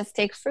sugar, just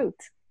take fruit.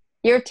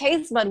 Your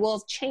taste bud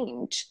will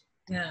change.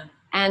 Yeah.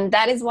 And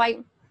that is why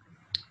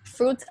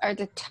fruits are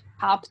the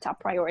top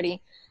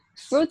priority.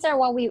 Fruits are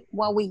what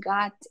we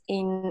got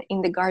in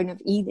the Garden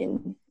of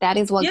Eden. That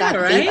is what God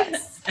gave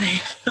us.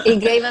 He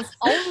gave us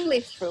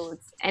only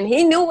fruits, and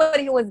he knew what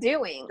he was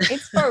doing.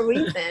 It's for a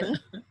reason.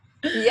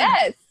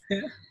 Yes.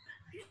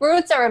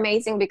 Fruits are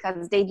amazing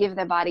because they give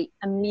the body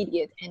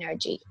immediate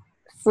energy.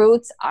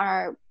 Fruits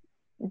are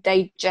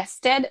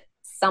digested,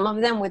 some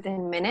of them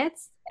within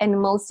minutes,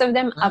 and most of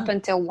them up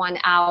until 1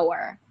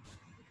 hour.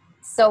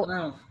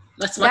 So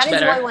that's much better.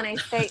 That is why when I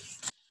say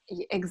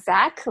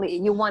Exactly.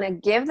 You want to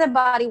give the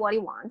body what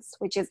it wants,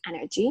 which is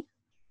energy,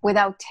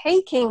 without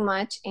taking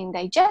much in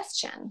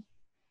digestion.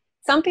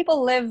 Some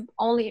people live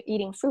only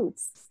eating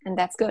fruits, and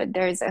that's good.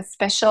 There's a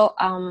special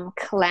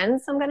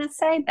cleanse, I'm going to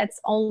say, that's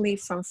only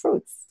from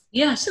fruits.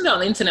 Yeah, I've seen that on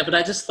the internet, but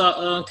I just thought,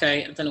 oh,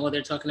 okay, I don't know what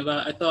they're talking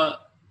about. I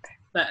thought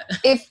that.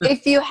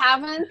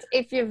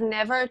 if you've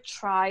never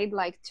tried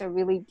like to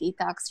really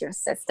detox your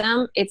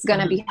system, it's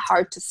going to be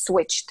hard to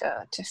switch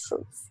to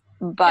fruits.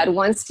 But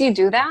once you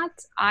do that,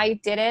 I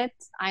did it.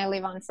 I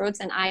live on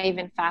fruits, and I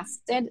even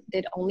fasted,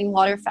 did only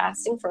water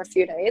fasting for a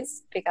few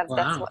days, because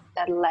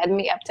that led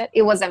me up to it.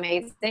 It was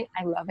amazing.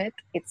 I love it.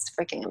 It's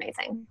freaking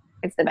amazing.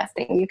 It's the best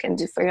thing you can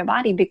do for your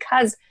body,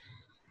 because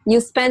you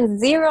spend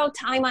 0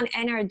 time on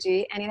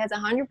energy, and it has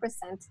 100%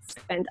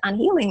 spent on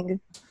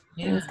healing.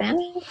 You understand?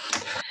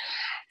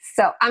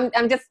 So I'm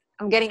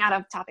getting out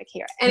of topic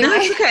here.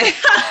 Anyway.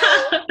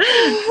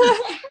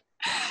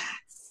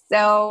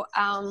 That's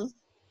okay.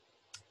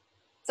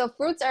 So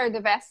fruits are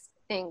the best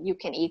thing you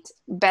can eat,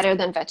 better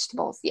than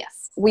vegetables.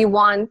 Yes, we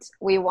want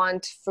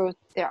fruit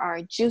that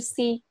are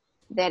juicy,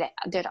 that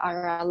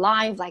are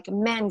alive, like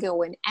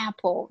mango and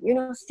apple.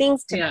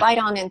 Things to bite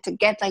on and to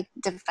get like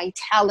the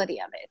vitality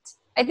of it.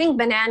 I think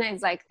banana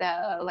is like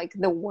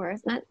the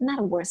worst, not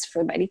a worst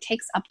fruit, but it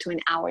takes up to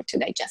an hour to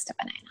digest a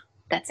banana.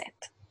 That's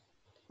it.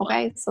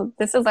 Okay, so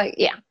this is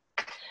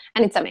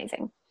and it's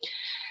amazing.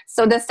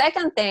 So the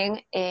second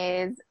thing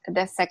is,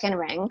 the second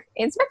rank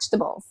is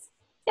vegetables.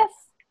 Yes.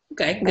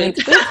 Okay, good.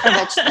 It's good for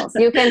vegetables.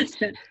 You can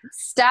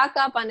stock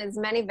up on as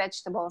many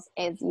vegetables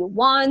as you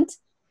want.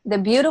 The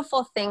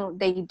beautiful thing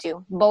they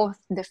do, both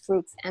the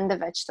fruits and the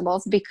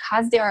vegetables,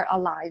 because they are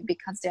alive,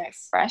 because they're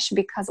fresh,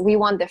 because we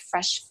want the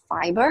fresh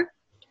fiber.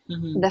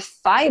 The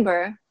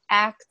fiber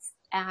acts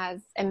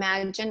as,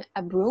 imagine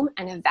a broom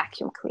and a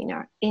vacuum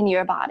cleaner in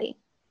your body.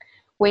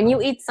 When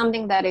you eat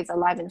something that is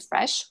alive and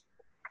fresh,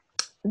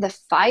 the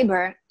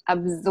fiber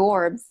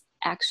absorbs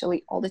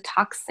actually all the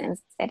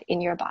toxins that in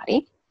your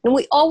body. And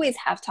we always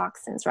have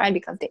toxins, right?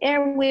 Because the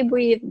air we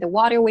breathe, the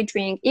water we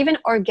drink, even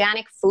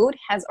organic food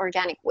has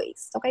organic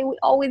waste. Okay, we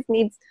always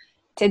need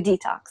to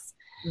detox.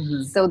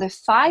 So the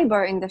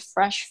fiber in the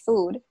fresh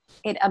food,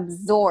 it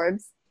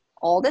absorbs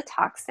all the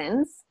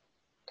toxins,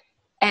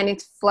 and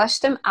it flushes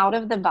them out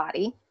of the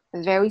body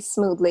very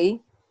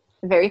smoothly,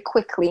 very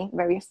quickly,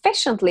 very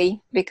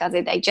efficiently, because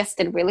it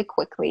digested really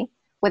quickly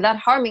without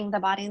harming the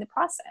body in the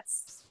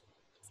process.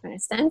 For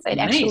instance, it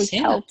actually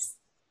helps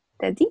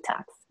the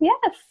detox.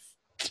 Yes.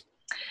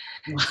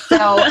 So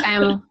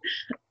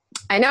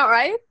I know,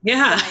 right?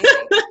 Yeah.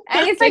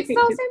 And it's like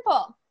so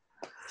simple.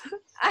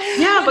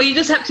 Yeah, but you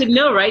just have to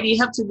know, right? You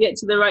have to get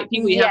to the right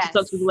people. You have to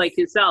talk to people like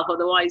yourself.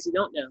 Otherwise, you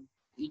don't know.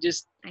 You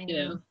just,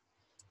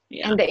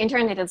 Yeah. And the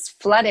internet is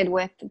flooded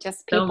with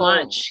just people. So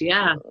much,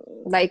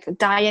 like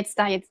diets.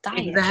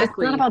 Exactly. It's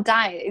not about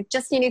diet. It's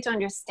just, you need to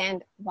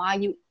understand why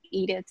you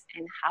eat it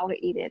and how to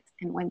eat it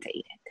and when to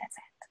eat it. That's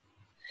it.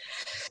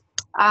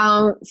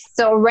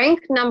 So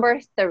rank number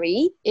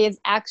 3 is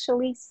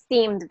actually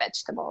steamed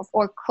vegetables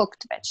or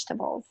cooked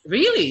vegetables.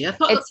 Really? I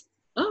thought.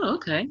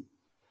 Okay.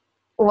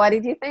 What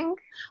did you think?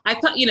 I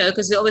thought,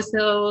 because they always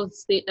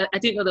say, I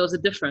didn't know there was a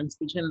difference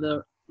between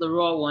the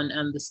raw one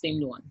and the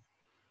steamed one.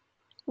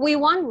 We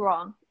want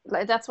raw.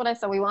 That's what I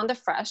said. We want the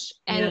fresh,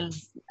 and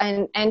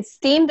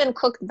steamed and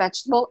cooked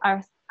vegetables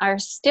are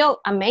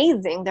still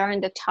amazing. They're in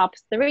the top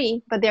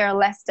 3, but they're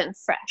less than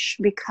fresh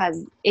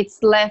because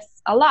it's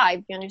less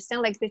alive. You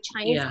understand? Like the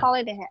Chinese call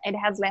it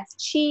has less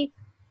qi,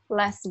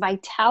 less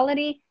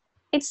vitality.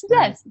 It's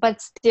less,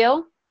 but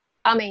still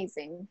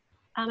amazing.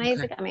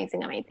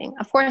 Amazing.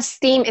 Of course,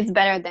 steam is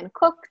better than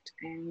cooked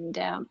and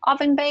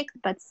oven baked,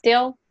 but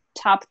still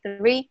top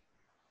 3.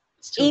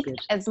 Eat good.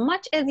 As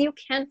much as you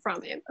can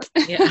from it.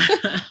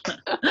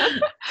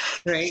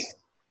 Right.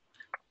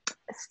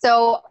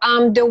 So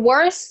the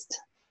worst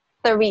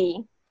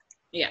 3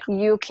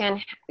 you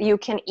can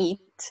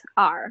eat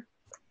are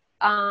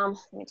let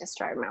me just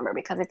try to remember,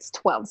 because it's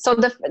 12. So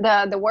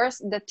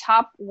the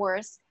top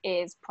worst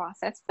is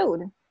processed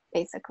food.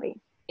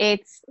 Basically,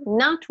 it's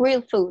not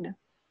real food.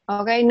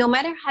 Okay, no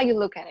matter how you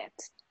look at it,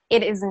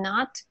 it is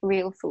not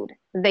real food.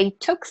 They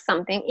took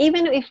something,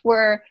 even if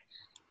we're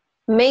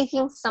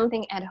making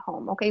something at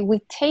home, okay, we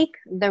take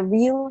the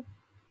real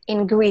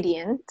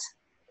ingredient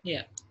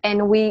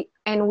and we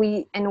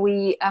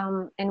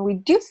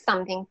do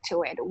something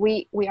to it.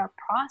 We are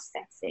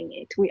processing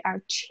it. We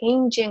are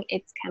changing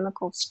its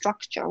chemical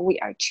structure. We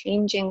are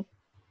changing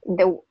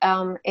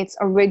its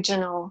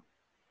original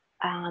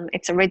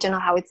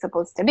how it's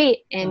supposed to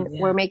be, and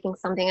we're making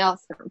something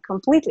else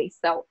completely.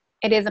 So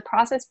it is a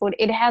processed food.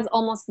 It has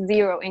almost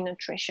 0 in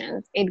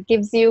nutrition. It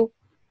gives you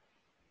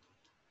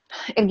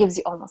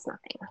almost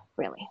nothing,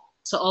 really.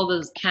 So all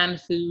those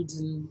canned foods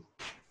and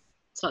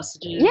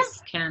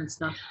sausages, canned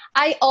stuff.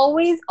 I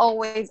always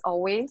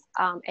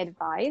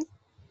advise,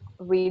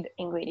 read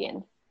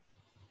ingredients,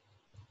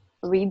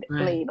 read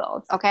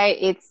labels. Okay,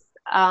 it's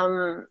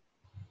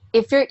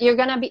if you're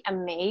gonna be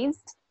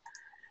amazed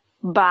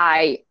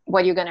by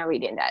what you're gonna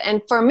read in that.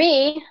 And for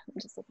me, I'm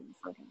just looking at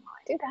something while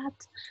I do that?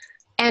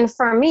 And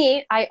for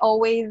me, I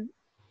always,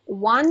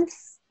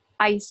 once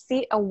I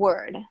see a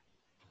word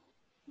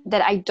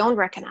that I don't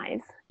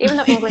recognize, even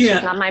though English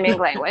is not my main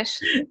language,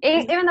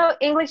 even though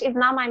English is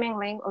not my main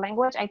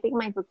language, I think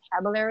my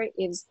vocabulary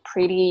is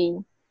pretty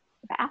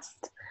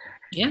vast.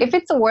 Yeah. If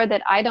it's a word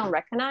that I don't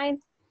recognize,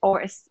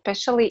 or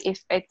especially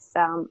if it's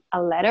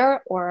a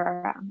letter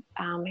or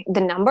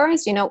the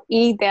numbers,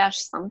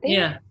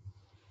 E-something,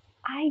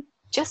 I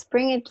just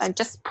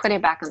put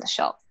it back on the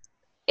shelf.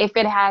 If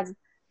it has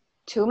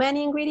too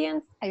many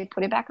ingredients, I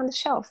put it back on the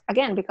shelf.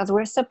 Again, because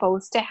we're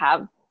supposed to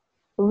have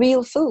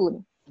real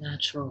food.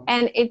 Natural.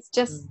 And it's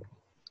just,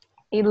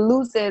 it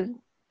loses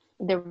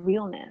the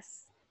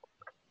realness.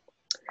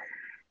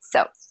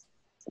 So,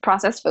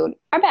 processed food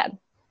are bad.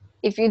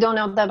 If you don't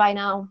know that by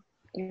now,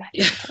 you have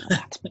to know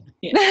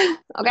that.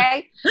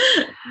 Okay?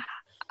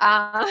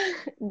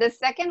 The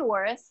second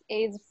worst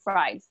is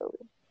fried food.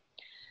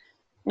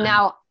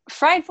 Now,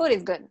 fried food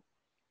is good.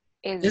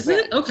 Is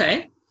really it?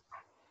 Okay.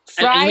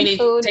 Fried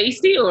food.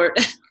 Tasty or?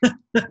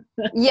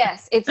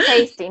 Yes, it's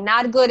tasty.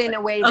 Not good in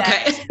a way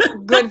that's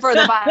good for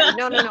the body.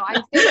 No.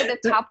 I'm still at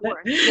the top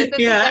worst. This is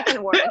the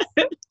second worst.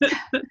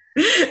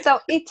 So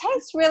it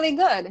tastes really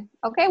good.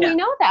 Okay, we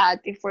know that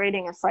if we're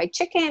eating a fried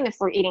chicken, if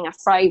we're eating a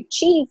fried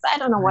cheese, I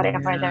don't know,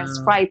 whatever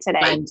there's fried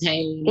today.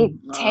 It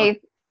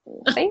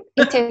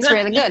tastes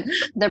really good.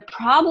 The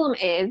problem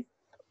is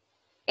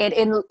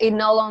it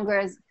no longer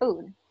is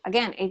food.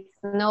 Again, it's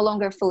no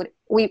longer food.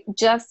 We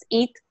just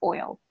eat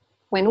oil.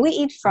 When we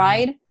eat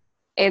fried,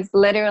 it's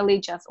literally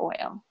just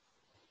oil.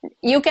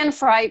 You can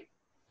fry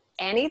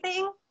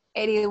anything,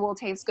 and it will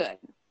taste good.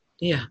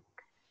 Yeah.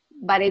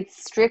 But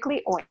it's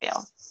strictly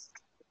oil.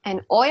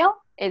 And oil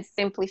is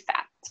simply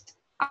fat.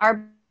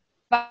 Our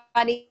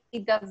body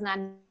does not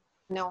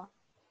know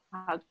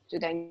how to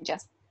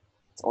digest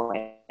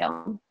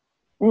oil.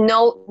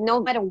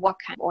 No matter what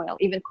kind of oil,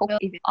 even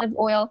coconut oil, even olive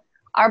oil,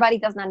 our body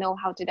does not know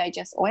how to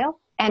digest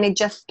oil, and it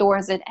just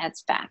stores it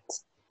as fat.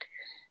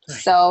 Right.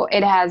 So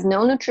it has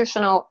no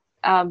nutritional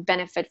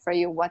benefit for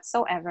you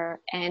whatsoever.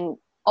 And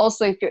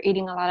also, if you're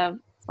eating a lot of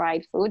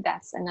fried food,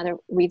 that's another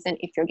reason.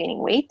 If you're gaining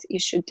weight, you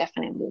should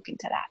definitely look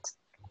into that.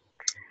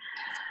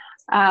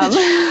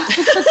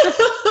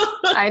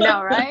 I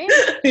know, right?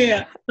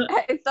 Yeah.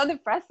 It's so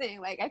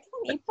depressing. Like, I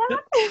can't eat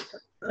that.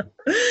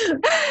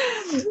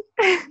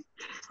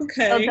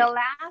 Okay. So the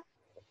last,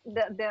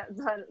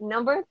 the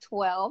number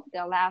 12,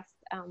 the last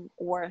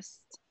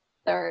worst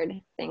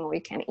third thing we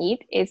can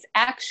eat is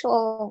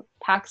actual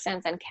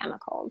toxins and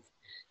chemicals,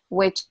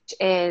 which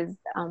is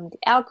the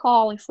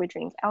alcohol. If we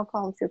drink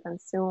alcohol, if you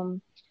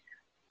consume,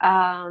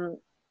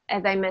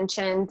 as I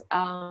mentioned,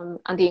 on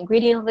the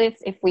ingredient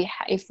list, if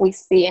we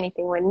see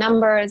anything with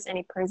numbers,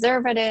 any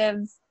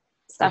preservatives,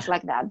 stuff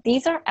like that,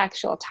 these are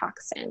actual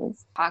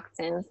toxins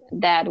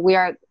that we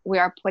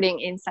are putting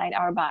inside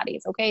our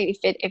bodies. Okay,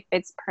 if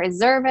it's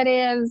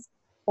preservatives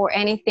or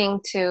anything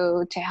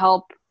to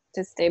help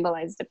to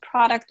stabilize the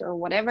product or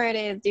whatever it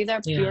is, these are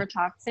pure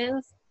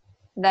toxins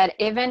that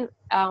even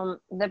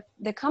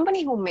the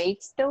company who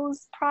makes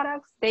those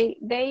products,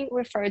 they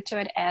refer to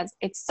it as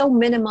it's so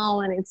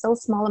minimal and it's so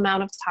small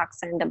amount of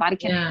toxin the body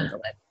can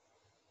handle it.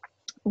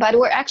 But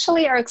we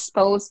actually are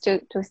exposed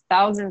to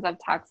thousands of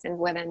toxins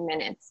within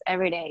minutes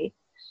every day.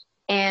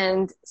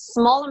 And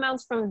small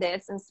amounts from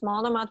this and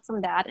small amounts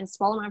from that and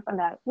small amount from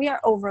that, we are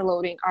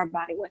overloading our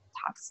body with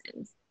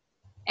toxins.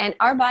 And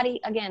our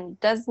body, again,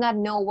 does not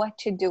know what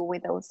to do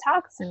with those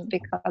toxins,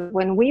 because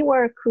when we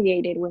were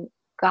created, when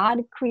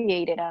God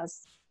created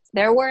us,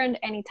 there weren't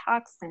any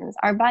toxins.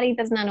 Our body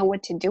does not know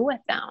what to do with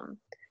them.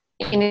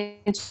 And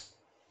it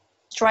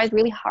tries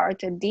really hard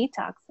to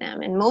detox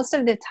them. And most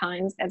of the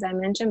times, as I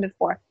mentioned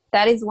before,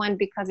 that is when,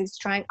 because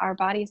our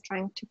body is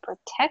trying to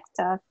protect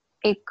us,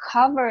 it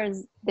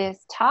covers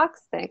this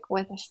toxic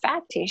with a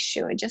fat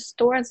tissue. It just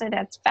stores it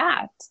as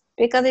fat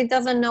because it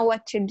doesn't know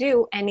what to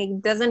do, and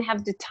it doesn't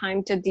have the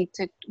time to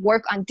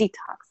work on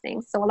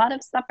detoxing. So a lot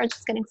of stuff are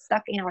just getting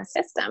stuck in our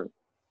system.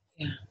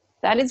 Yeah.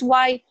 That is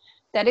why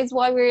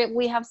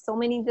we have so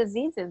many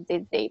diseases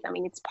these days. I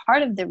mean, it's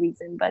part of the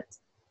reason, but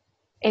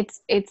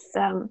it's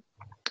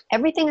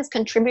everything is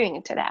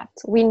contributing to that.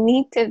 We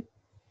need to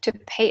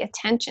pay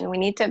attention. We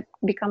need to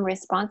become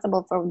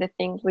responsible for the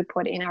things we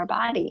put in our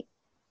body.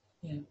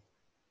 Yeah.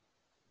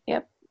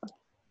 Yep.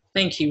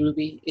 Thank you,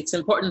 Ruby. It's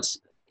important,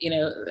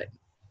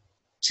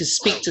 to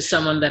speak to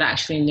someone that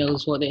actually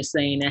knows what they're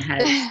saying and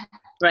has,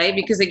 right?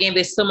 Because again,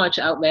 there's so much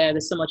out there.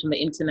 There's so much on the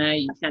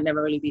internet. You can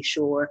never really be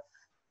sure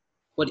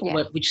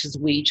which is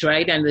which,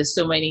 right? And there's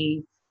so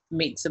many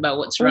myths about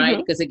what's right.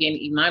 Because again,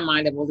 in my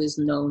mind, I've always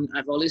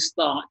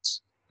thought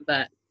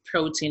that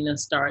protein and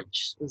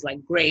starch was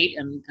like great,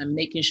 and I'm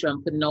making sure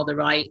I'm putting all the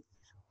right,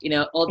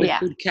 all the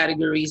food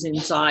categories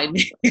inside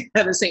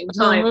at the same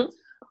time,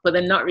 but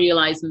then not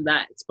realizing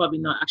that it's probably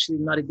not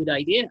a good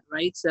idea,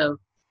 right? So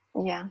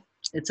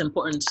it's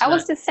important. I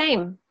was the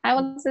same.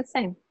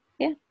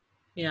 Yeah.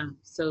 Yeah.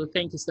 So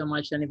thank you so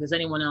much. And if there's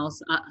anyone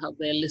else out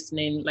there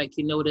listening, like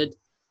you noted,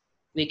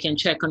 they can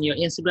check on your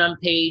Instagram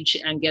page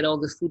and get all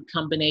the food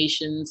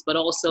combinations, but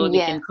also they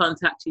can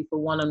contact you for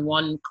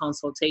one-on-one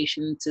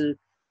consultation to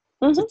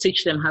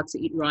teach them how to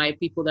eat right.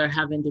 People that are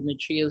having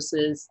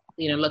endometriosis,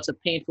 lots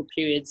of painful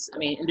periods. I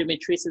mean,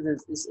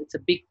 endometriosis it's a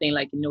big thing,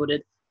 like you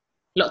noted.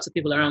 Lots of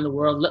people around the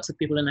world, lots of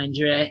people in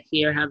Nigeria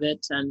here have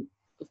it, and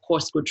of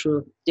course go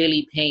through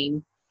daily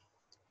pain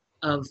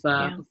of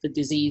the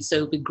disease. So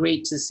it'd be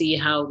great to see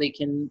how they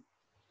can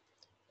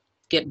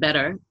get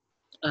better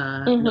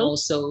and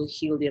also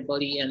heal their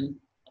body and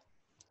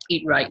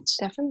eat right.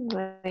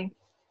 Definitely.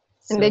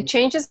 And the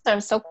changes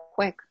are so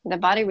quick. The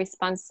body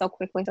responds so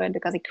quickly to it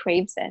because it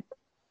craves it.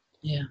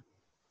 Yeah.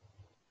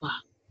 Wow.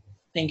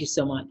 Thank you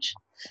so much.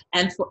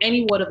 And for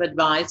any word of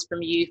advice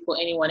from you for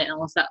anyone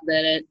else out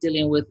there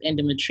dealing with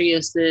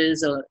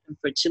endometriosis or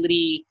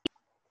infertility,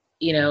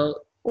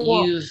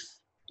 you've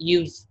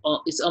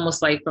it's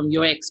almost like from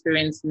your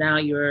experience now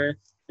you're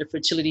a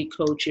fertility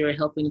coach, you're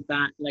helping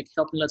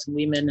lots of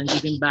women and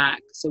giving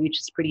back, so which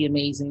is pretty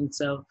amazing.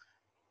 So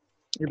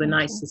it'd be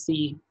nice to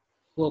see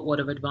what word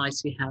of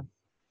advice you have.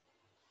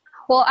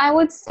 Well, I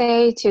would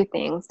say two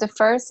things. The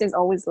first is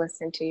always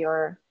listen to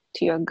your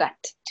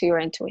gut, to your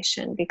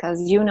intuition,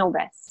 because you know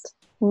best.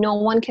 No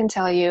one can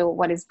tell you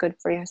what is good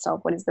for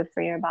yourself, what is good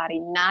for your body.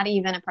 Not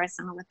even a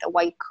person with a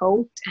white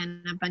coat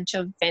and a bunch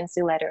of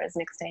fancy letters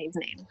next to his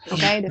name.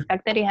 Okay? The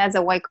fact that he has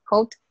a white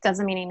coat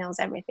doesn't mean he knows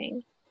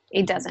everything.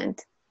 It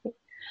doesn't.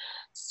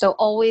 So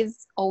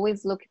always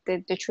look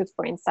at the truth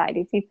for inside.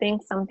 If you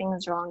think something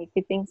is wrong, if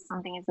you think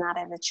something is not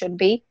as it should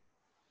be,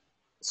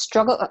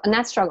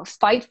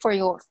 fight for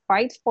your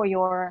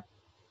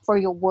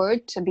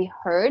word to be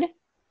heard.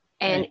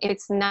 And if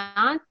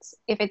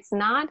it's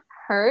not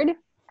heard,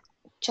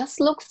 just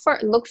look for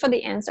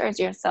the answers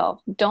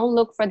yourself. Don't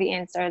look for the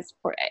answers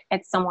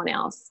at someone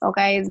else,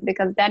 okay?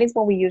 Because that is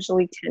what we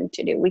usually tend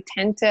to do. We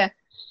tend to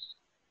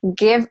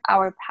give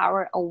our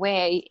power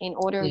away in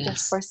order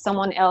just for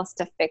someone else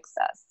to fix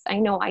us. I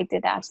know I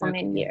did that for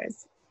many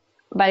years,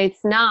 but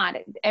it's not.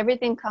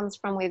 Everything comes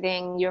from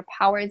within. Your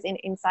power is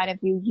inside of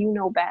you. You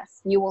know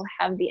best. You will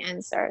have the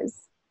answers.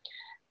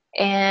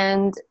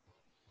 And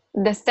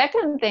the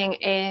second thing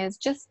is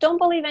just don't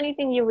believe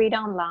anything you read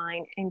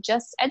online, and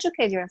just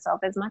educate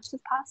yourself as much as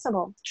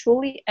possible.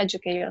 Truly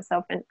educate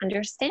yourself and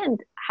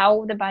understand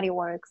how the body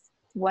works,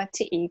 what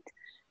to eat.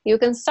 You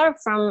can start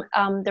from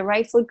the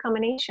right food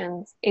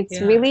combinations. It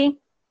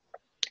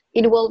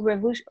will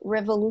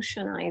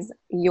revolutionize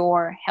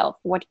your health,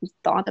 what you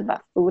thought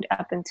about food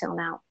up until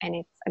now. And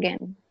it's,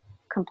 again,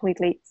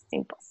 completely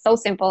simple. So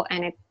simple,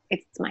 and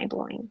it's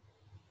mind-blowing.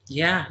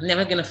 Yeah,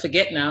 never going to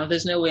forget now.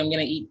 There's no way I'm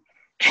going to eat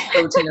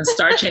protein and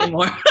starch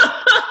anymore.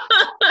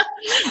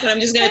 And I'm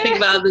just going to think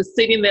about this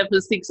sitting there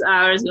for 6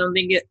 hours, and I'm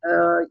thinking,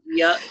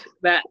 yuck,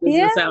 that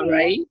doesn't sound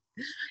right.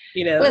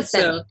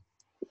 Listen,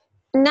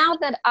 now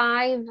that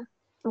I'm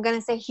going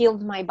to say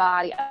healed my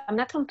body, I'm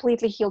not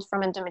completely healed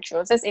from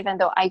endometriosis, even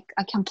though I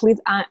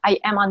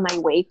am on my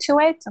way to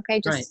it.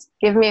 Okay. Just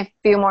give me a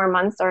few more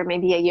months or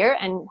maybe a year,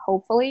 and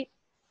hopefully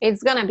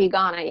it's going to be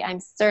gone. I'm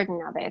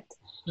certain of it.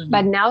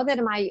 But now that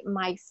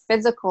my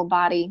physical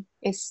body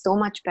is so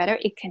much better,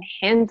 it can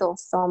handle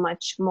so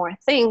much more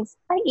things.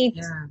 I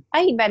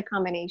eat bad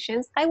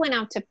combinations. I went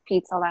out to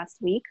pizza last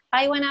week.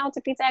 I went out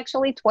to pizza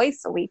actually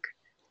twice a week.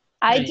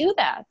 I do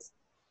that.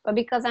 But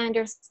because I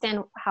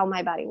understand how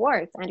my body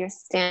works, I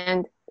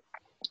understand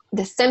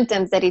the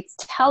symptoms that it's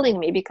telling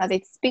me, because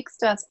it speaks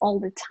to us all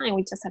the time.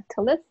 We just have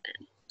to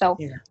listen. So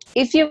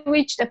if you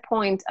reach the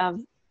point of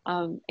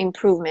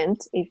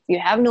improvement, if you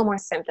have no more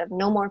symptoms,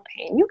 no more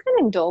pain, you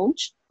can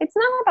indulge. It's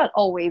not about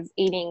always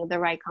eating the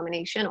right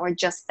combination or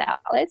just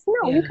salads.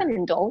 No, you can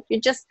indulge.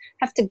 You just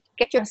have to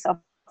get yourself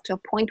to a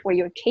point where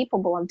you're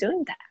capable of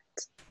doing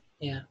that.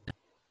 Yeah.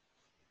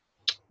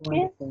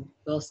 Wonderful.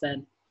 Well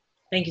said.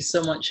 Thank you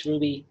so much,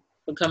 Ruby,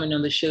 for coming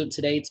on the show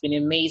today. It's been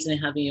amazing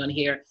having you on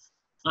here.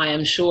 I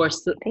am sure,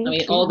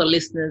 all the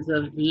listeners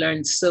have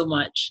learned so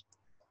much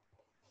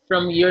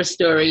from your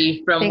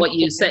story, from what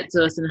you said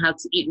to us, and how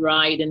to eat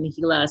right and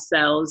heal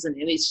ourselves. And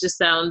it just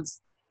sounds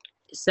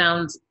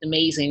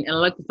amazing. And I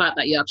like the fact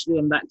that you actually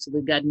went back to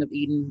the Garden of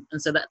Eden. And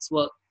so that's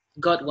what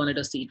God wanted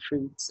us to eat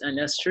fruits. And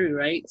that's true,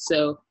 right?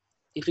 So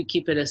if we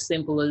keep it as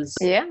simple as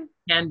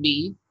can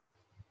be,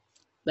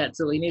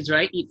 that's all we need,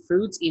 right? Eat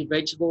fruits, eat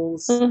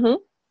vegetables.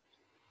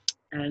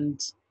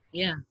 And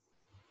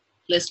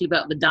let's leave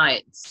out the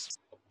diets,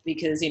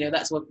 because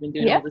that's what we've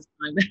been doing all this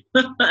time.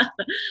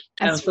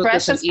 As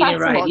fresh as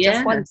possible,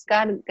 just what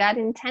God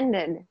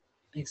intended.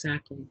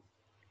 Exactly.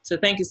 So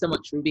thank you so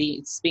much, Ruby.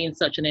 It's been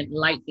such an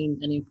enlightening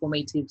and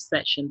informative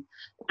session.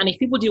 And if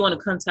people do want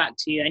to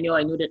contact you, I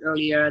noted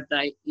earlier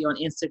that you're on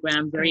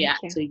Instagram, very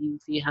active.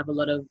 You have a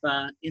lot of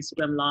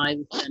Instagram live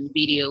and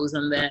videos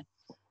on there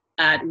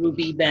at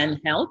Ruby Ben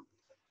Health.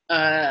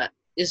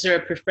 Is there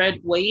a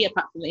preferred way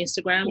apart from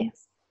Instagram?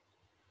 Yes.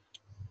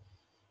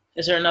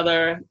 Is there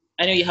another?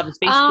 I know you have a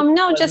Facebook.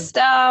 No, just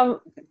I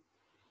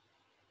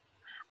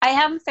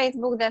have a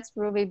Facebook that's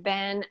Ruby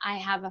Ben. I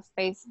have a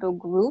Facebook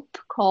group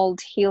called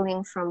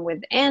Healing from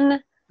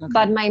Within. Okay.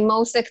 But my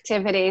most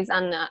activities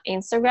on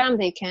Instagram,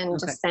 they can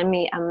just send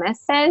me a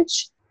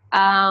message.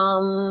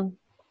 I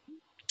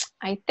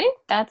think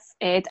that's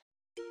it.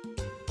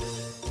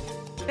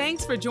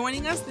 Thanks for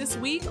joining us this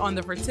week on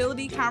the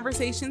Fertility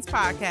Conversations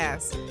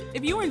podcast.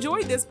 If you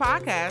enjoyed this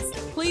podcast,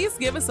 please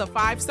give us a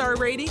 5-star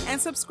rating and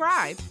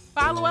subscribe.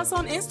 Follow us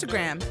on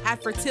Instagram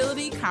at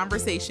Fertility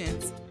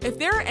Conversations. If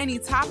there are any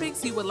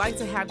topics you would like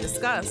to have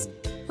discussed,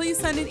 please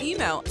send an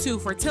email to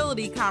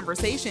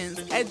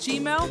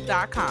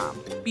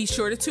fertilityconversations@gmail.com. Be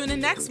sure to tune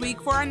in next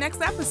week for our next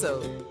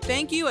episode.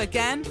 Thank you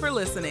again for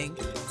listening.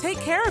 Take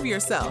care of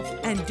yourself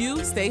and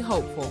do stay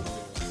hopeful.